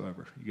complaints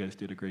whatsoever. You guys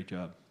did a great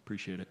job.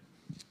 Appreciate it.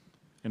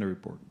 And a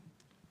report.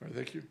 All right,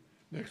 thank you.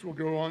 Next, we'll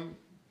go on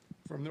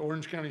from the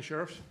Orange County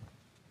Sheriff's.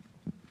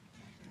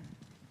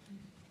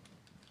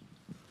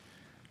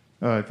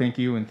 Thank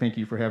you, and thank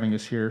you for having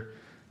us here.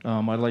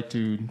 I'd like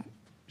to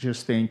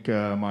just thank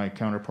my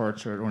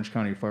counterparts at Orange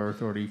County Fire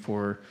Authority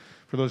for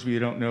those of you who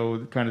don't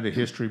know kind of the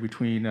history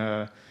between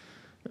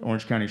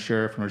Orange County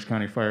Sheriff and Orange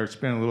County Fire. It's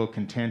been a little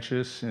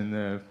contentious in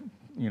the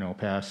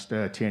past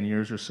 10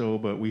 years or so,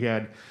 but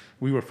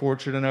we were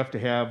fortunate enough to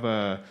have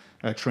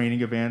a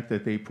training event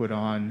that they put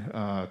on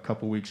a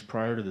couple weeks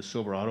prior to the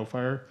Silverado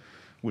fire,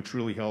 which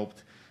really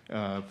helped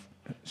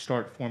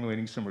start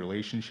formulating some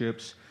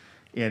relationships.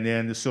 And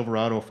then the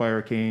Silverado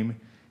fire came,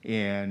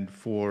 and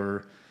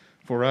for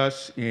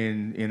us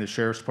in the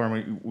Sheriff's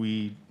Department,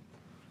 we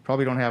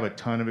probably don't have a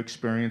ton of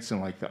experience in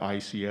like the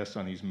ICS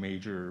on these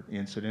major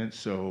incidents,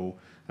 so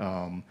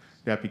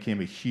that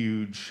became a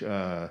huge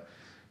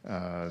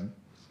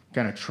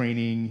kind of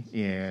training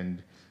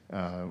and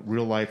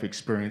real life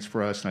experience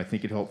for us, and I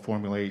think it helped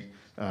formulate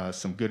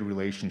some good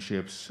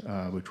relationships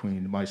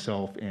between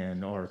myself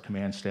and our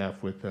command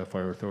staff with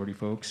Fire Authority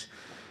folks,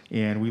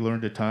 and we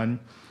learned a ton.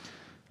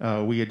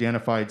 We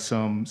identified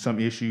some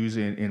issues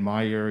in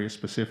my area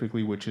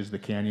specifically, which is the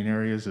canyon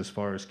areas, as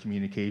far as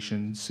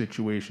communication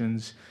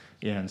situations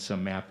and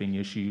some mapping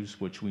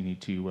issues, which we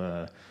need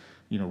to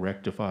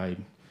rectify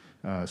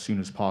as soon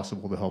as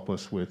possible to help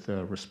us with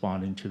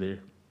responding to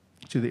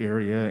the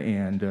area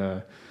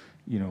and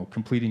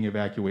completing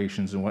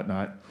evacuations and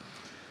whatnot.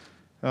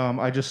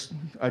 I just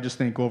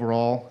think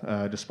overall,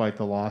 despite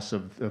the loss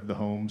of the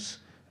homes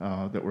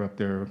that were up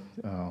there,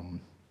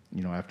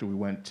 after we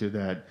went to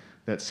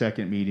that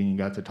second meeting and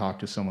got to talk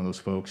to some of those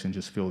folks and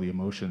just feel the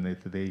emotion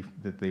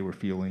that they were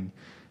feeling,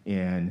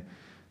 and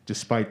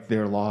despite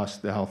their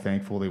loss, how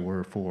thankful they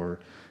were for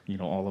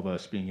all of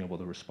us being able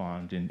to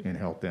respond and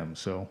help them.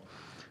 So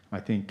I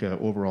think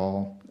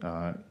overall,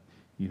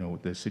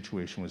 the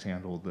situation was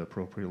handled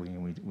appropriately,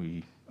 and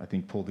we I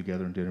think pulled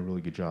together and did a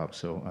really good job.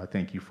 So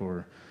thank you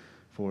for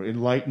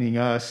enlightening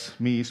us,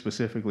 me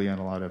specifically, on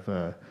a lot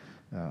of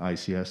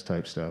ICS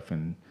type stuff,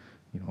 and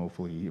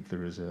hopefully if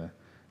there is a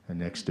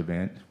next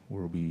event,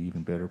 we'll be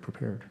even better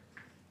prepared.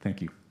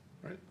 Thank you.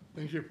 All right.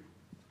 Thank you.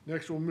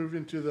 Next, we'll move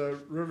into the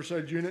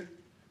Riverside Unit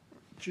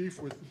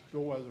Chief with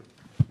Bill Weiser.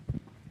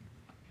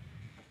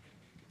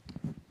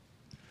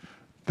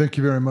 Thank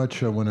you very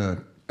much. I want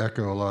to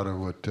echo a lot of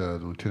what the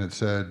lieutenant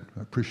said.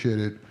 I appreciate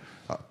it.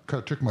 Kind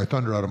of took my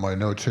thunder out of my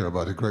notes here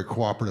about a great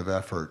cooperative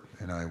effort,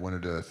 and I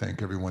wanted to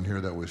thank everyone here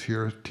that was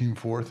here. Team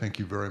 4, thank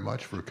you very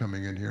much for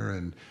coming in here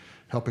and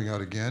helping out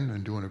again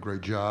and doing a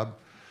great job.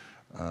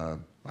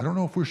 I don't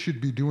know if we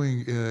should be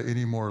doing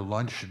any more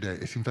lunch today.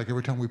 It seems like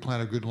every time we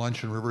plan a good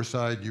lunch in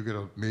Riverside, you get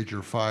a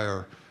major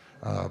fire,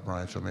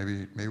 Brian, so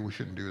maybe we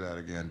shouldn't do that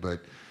again.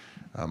 But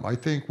I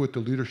think with the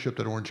leadership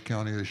that Orange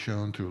County has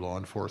shown through law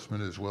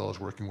enforcement, as well as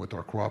working with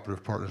our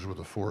cooperative partners with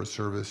the Forest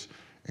Service,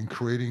 and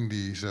creating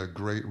these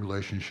great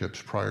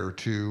relationships prior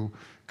to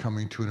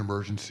coming to an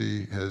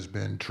emergency has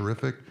been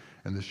terrific,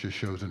 and this just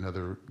shows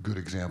another good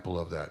example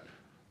of that.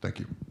 Thank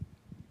you.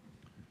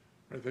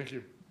 All right, thank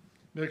you.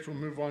 Next, we'll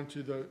move on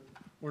to the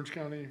Orange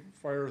County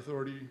Fire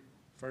Authority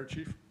Fire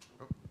Chief.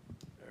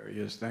 There he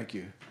is. Thank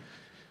you.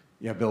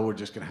 Yeah, Bill, we're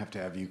just going to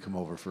have you come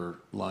over for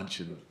lunch,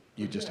 and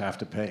you just have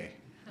to pay.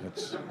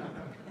 That's,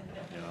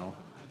 you know.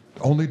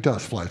 Only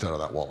dust flies out of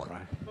that wallet.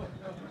 Right.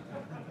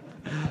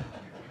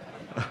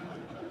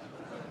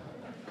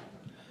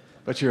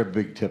 But you're a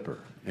big tipper.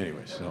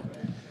 Anyway, so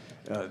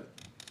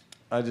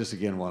I just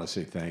again want to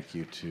say thank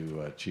you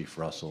to Chief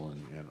Russell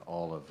and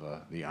all of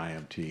the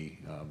IMT.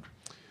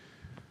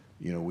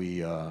 You know,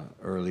 we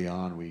early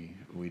on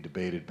we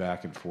debated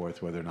back and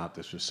forth whether or not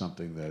this was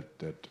something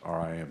that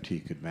our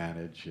IMT could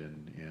manage,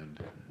 and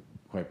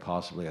quite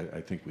possibly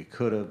I think we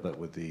could have, but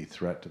with the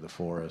threat to the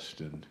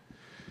forest and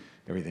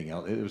everything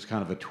else, it was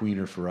kind of a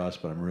tweener for us.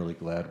 But I'm really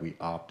glad we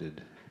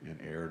opted and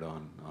erred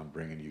on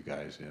bringing you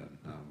guys in.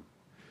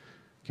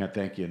 Can't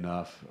thank you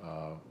enough.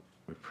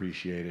 We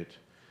appreciate it.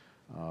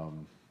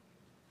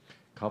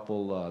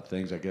 Couple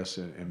things, I guess,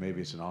 and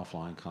maybe it's an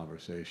offline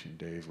conversation,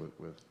 Dave.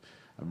 With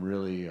I'm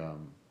really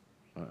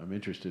I'm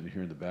interested in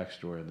hearing the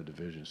backstory on the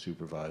division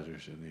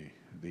supervisors and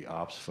the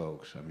ops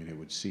folks. I mean, it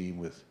would seem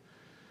with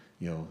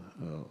the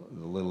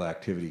little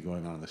activity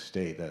going on in the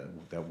state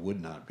that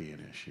would not be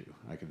an issue.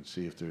 I can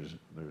see if there's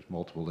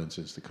multiple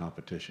incidents to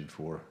competition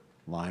for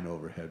line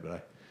overhead,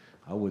 but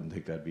I wouldn't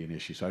think that'd be an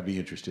issue. So I'd be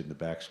interested in the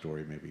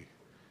backstory, maybe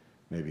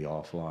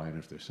offline,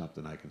 if there's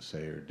something I can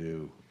say or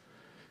do.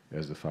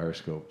 As the Fire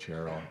Scope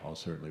chair, I'll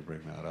certainly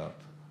bring that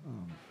up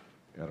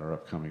at our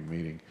upcoming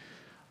meeting.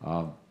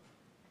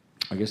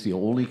 I guess the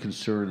only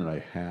concern that I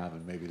have,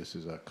 and maybe this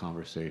is a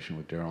conversation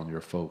with Daryl and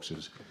your folks,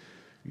 is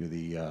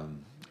the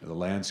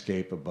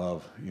landscape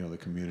above the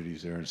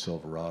communities there in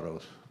Silverado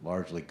is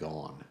largely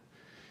gone,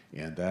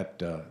 and that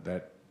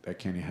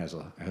canyon has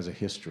a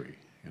history.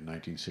 In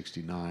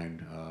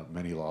 1969,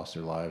 many lost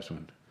their lives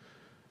when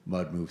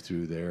mud moved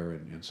through there,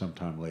 and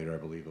sometime later, I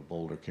believe, a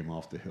boulder came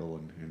off the hill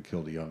and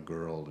killed a young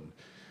girl. And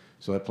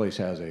so that place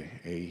has a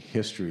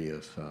history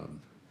of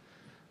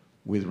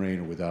with rain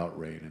or without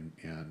rain,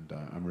 and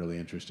I'm really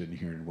interested in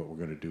hearing what we're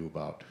going to do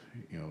about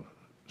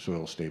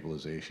soil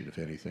stabilization, if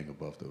anything,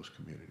 above those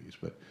communities.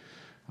 But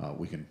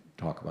we can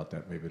talk about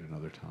that maybe at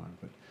another time.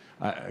 But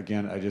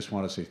again, I just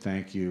want to say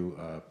thank you,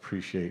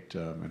 appreciate,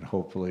 and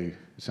hopefully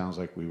it sounds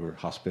like we were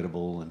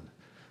hospitable, and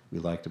we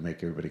like to make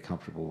everybody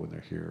comfortable when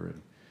they're here,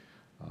 and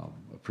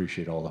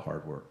appreciate all the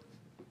hard work.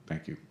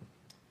 Thank you.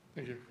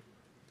 Thank you.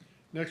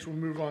 Next, we'll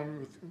move on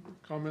with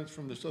comments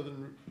from the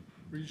Southern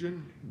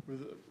Region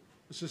with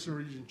Assistant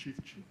Region Chief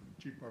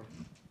Barley.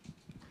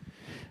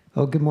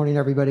 Oh, good morning,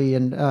 everybody,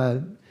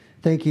 and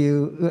thank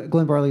you,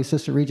 Glenn Barley,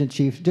 Assistant Region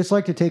Chief. Just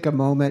like to take a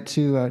moment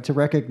to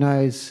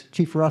recognize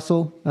Chief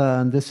Russell.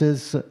 This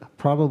is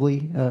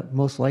probably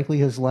most likely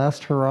his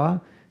last hurrah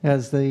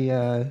as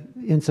the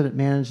incident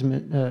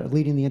management,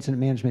 leading the incident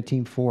management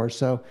team 4.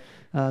 So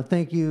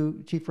thank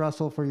you, Chief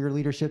Russell, for your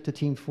leadership to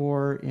Team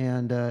 4,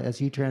 and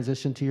as you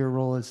transition to your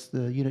role as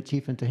the unit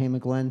chief in Tehama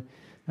Glen,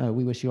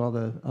 we wish you all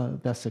the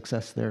best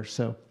success there.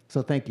 So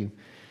thank you.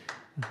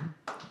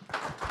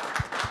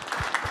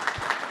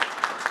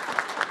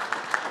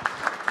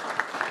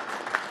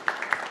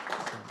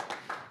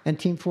 And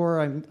Team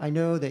 4, I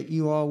know that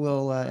you all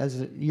will,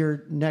 as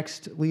your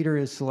next leader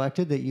is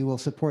selected, that you will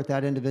support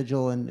that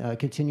individual and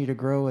continue to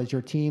grow as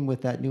your team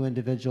with that new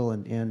individual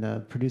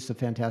and produce a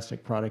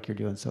fantastic product you're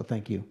doing. So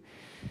thank you.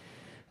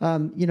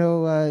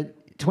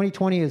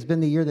 2020 has been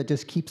the year that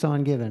just keeps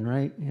on giving,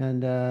 right?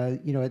 And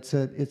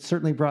it's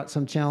certainly brought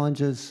some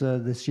challenges.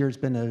 This year's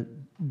been a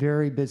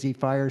very busy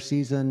fire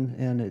season,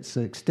 and it's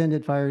an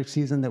extended fire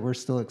season that we're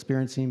still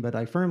experiencing. But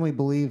I firmly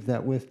believe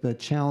that with the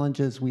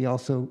challenges, we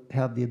also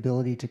have the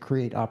ability to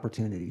create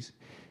opportunities.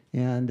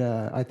 And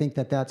I think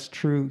that that's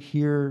true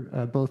here,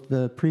 both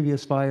the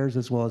previous fires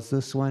as well as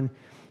this one.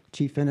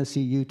 Chief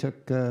Hennessy, you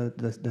took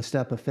the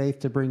step of faith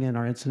to bring in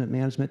our incident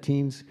management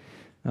teams.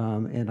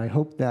 And I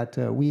hope that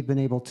we've been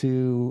able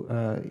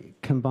to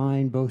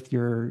combine both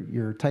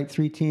your Type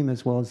 3 team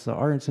as well as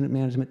our incident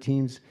management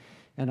teams.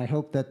 And I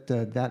hope that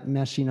that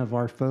meshing of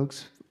our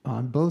folks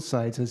on both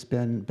sides has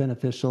been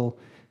beneficial,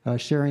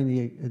 sharing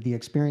the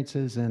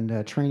experiences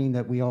and training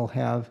that we all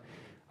have.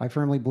 I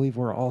firmly believe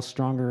we're all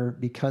stronger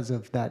because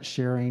of that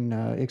sharing,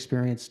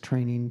 experience,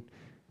 training,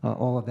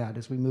 all of that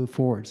as we move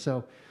forward.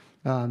 So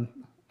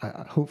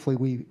hopefully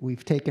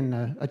we've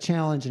taken a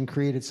challenge and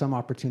created some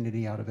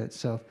opportunity out of it.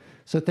 So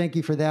thank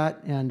you for that,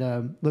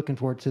 and looking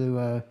forward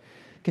to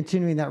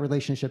continuing that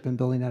relationship and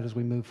building that as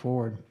we move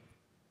forward.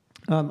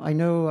 I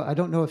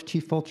don't know if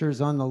Chief Fulcher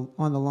is on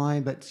the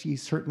line, but he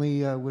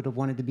certainly would have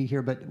wanted to be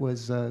here, but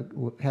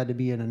had to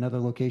be in another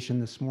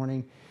location this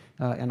morning.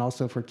 And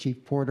also for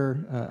Chief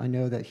Porter, I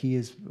know that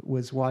he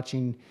was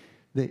watching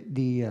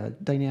the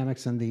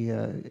dynamics and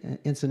the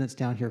incidents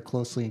down here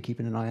closely and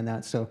keeping an eye on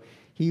that. So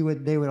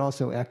they would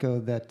also echo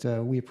that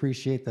we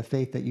appreciate the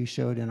faith that you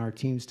showed in our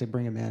teams to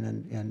bring him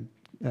in and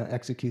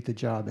execute the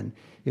job. And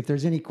if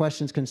there's any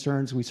questions,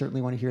 concerns, we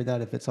certainly want to hear that.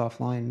 If it's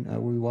offline,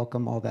 we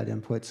welcome all that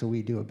input so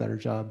we do a better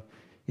job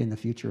in the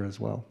future as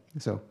well.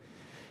 So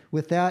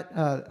with that,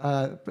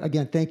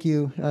 again, thank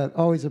you.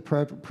 Always a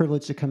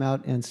privilege to come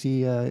out and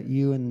see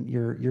you and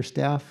your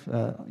staff.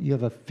 You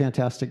have a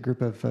fantastic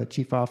group of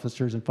chief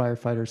officers and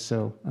firefighters,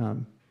 so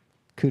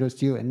kudos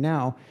to you. And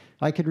now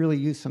I could really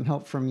use some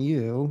help from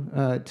you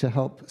to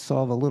help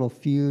solve a little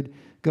feud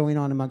going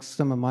on amongst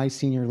some of my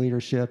senior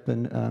leadership.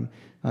 And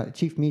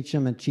Chief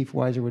Meacham and Chief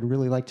Weiser would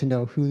really like to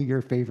know who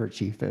your favorite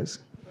chief is.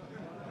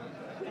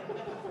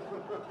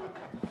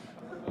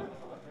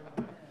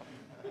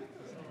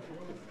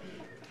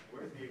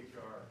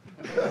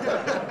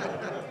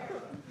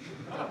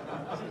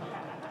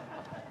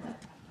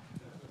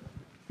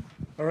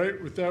 All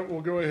right, with that,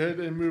 we'll go ahead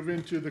and move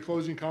into the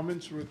closing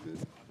comments with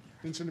the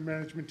incident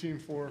management team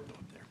for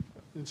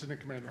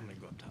incident commander. I'm going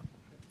to go up top.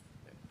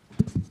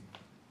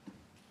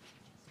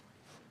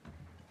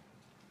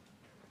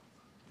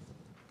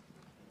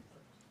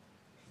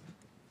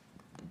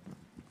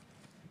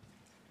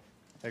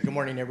 Good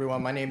morning,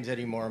 everyone. My name is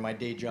Eddie Moore. My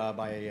day job,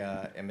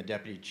 I am a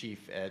deputy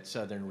chief at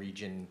Southern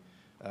Region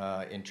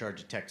in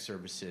charge of tech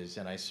services,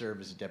 and I serve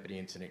as a deputy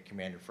incident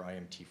commander for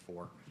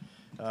IMT4.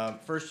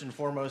 First and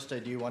foremost, I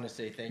do want to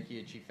say thank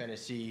you to Chief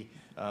Hennessy.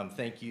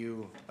 Thank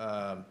you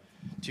to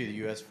the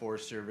U.S.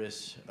 Forest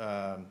Service,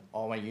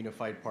 all my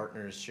unified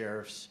partners,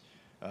 sheriffs.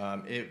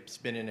 It's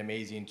been an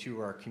amazing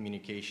tour. Our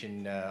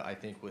communication, I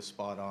think, was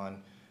spot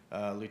on.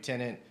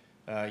 Lieutenant,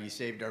 you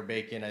saved our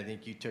bacon. I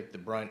think you took the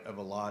brunt of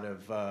a lot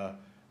of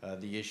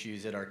the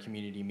issues at our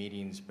community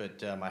meetings,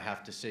 but I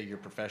have to say your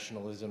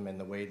professionalism and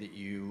the way that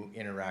you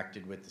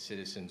interacted with the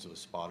citizens was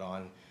spot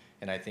on,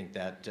 and I think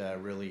that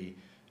really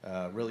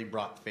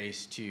brought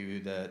face to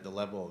the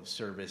level of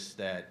service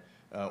that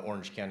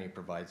Orange County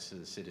provides to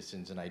the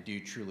citizens, and I do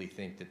truly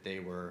think that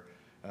they were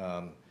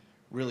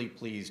really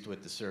pleased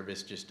with the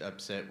service, just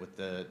upset with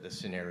the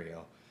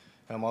scenario.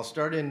 I'll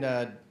start in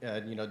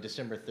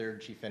December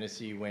 3rd, Chief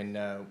Hennessy,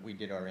 when we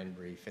did our in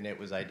brief, and it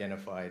was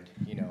identified.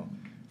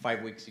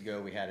 5 weeks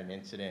ago we had an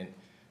incident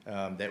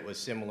that was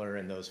similar,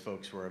 and those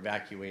folks were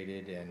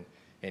evacuated,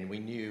 and we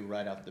knew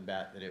right off the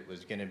bat that it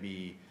was going to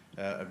be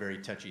a very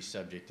touchy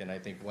subject. And I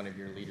think one of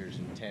your leaders'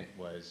 intent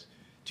was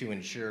to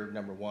ensure,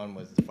 number one,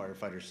 was the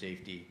firefighter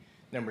safety.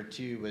 Number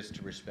two was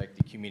to respect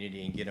the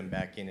community and get them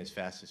back in as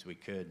fast as we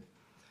could.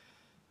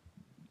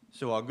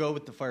 So I'll go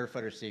with the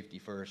firefighter safety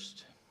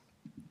first.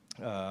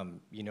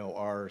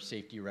 Our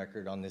safety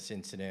record on this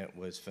incident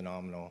was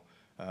phenomenal.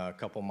 A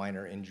couple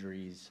minor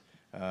injuries,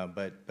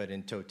 but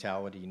in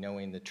totality,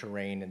 knowing the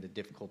terrain and the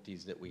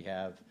difficulties that we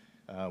have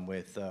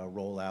with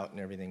rollout and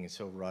everything in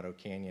Silverado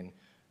Canyon,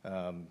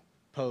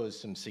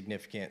 posed some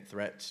significant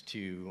threats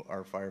to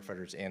our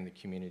firefighters and the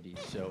community.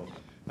 So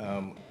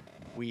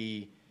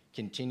we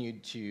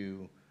continued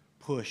to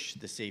push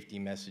the safety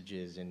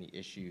messages and the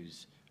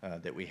issues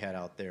that we had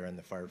out there, and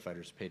the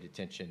firefighters paid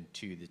attention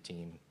to the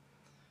team.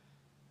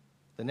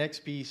 The next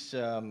piece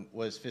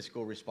was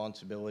fiscal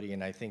responsibility,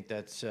 and I think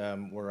that's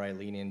where I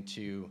lean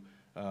into,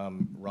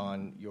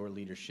 Ron, your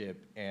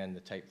leadership and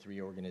the Type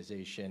 3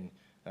 organization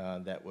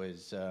that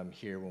was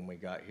here when we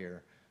got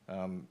here.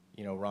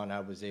 Ron, I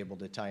was able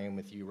to tie in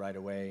with you right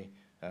away,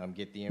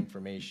 get the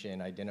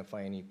information,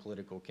 identify any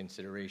political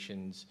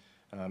considerations,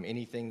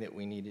 anything that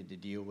we needed to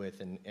deal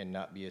with and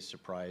not be a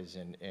surprise.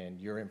 And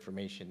your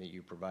information that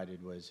you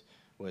provided was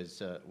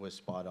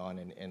spot on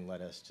and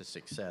led us to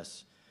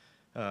success.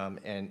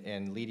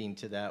 And leading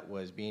to that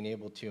was being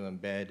able to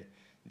embed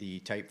the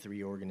Type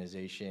 3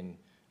 organization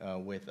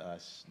with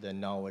us, the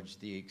knowledge,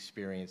 the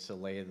experience, the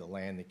lay of the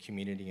land, the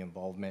community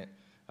involvement.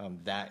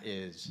 That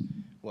is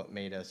what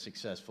made us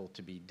successful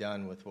to be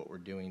done with what we're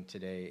doing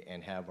today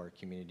and have our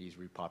communities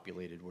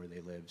repopulated where they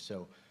live.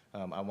 So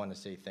I want to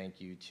say thank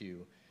you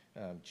to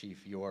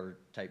Chief, your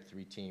Type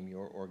 3 team,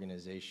 your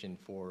organization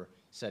for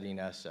setting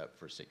us up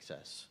for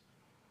success.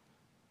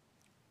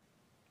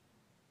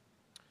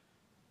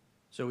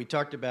 So we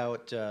talked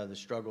about the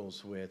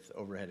struggles with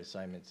overhead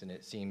assignments, and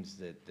it seems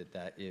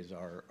that is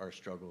our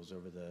struggles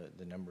over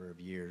the number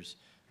of years.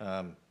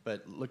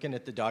 But looking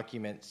at the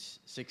documents,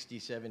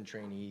 67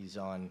 trainees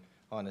on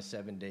a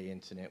 7-day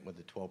incident with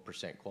a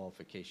 12%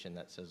 qualification,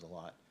 that says a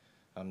lot.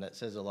 That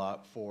says a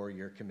lot for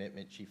your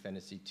commitment, Chief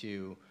Hennessy,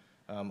 to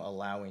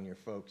allowing your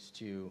folks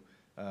to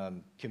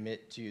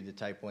commit to the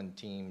Type 1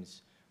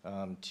 teams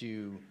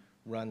to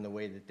run the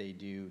way that they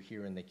do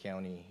here in the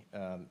county.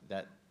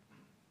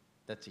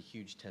 That's a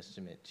huge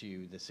testament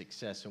to the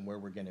success and where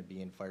we're going to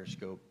be in Fire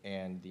Scope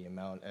and the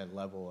amount and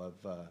level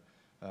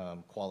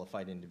of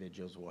qualified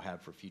individuals we'll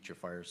have for future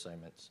fire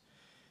assignments.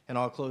 And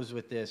I'll close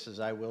with this, as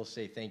I will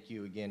say thank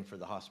you again for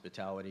the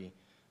hospitality.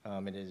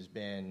 It has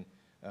been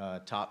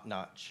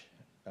top-notch,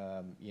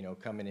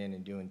 coming in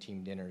and doing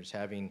team dinners,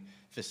 having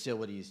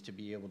facilities to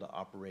be able to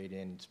operate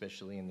in,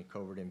 especially in the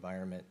COVID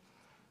environment.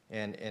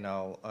 And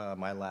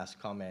my last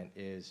comment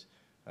is,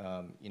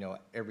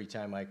 every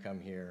time I come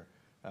here,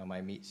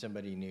 I meet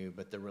somebody new,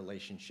 but the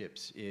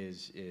relationships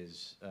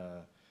is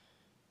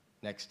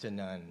next to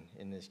none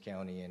in this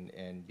county,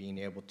 and being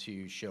able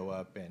to show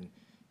up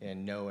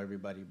and know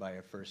everybody by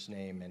a first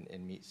name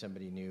and meet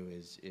somebody new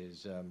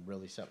is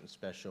really something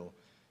special.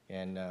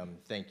 And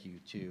thank you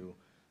to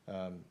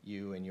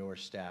you and your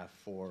staff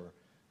for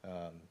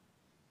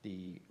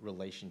the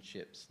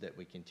relationships that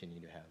we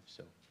continue to have.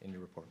 So, end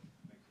of report.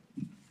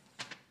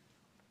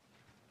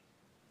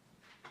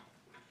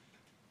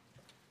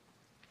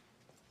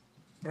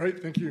 All right,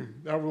 thank you.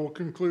 That will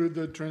conclude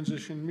the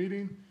transition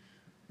meeting.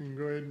 You can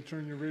go ahead and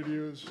turn your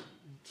radios,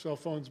 cell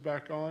phones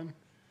back on,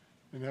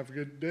 and have a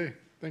good day.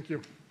 Thank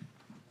you.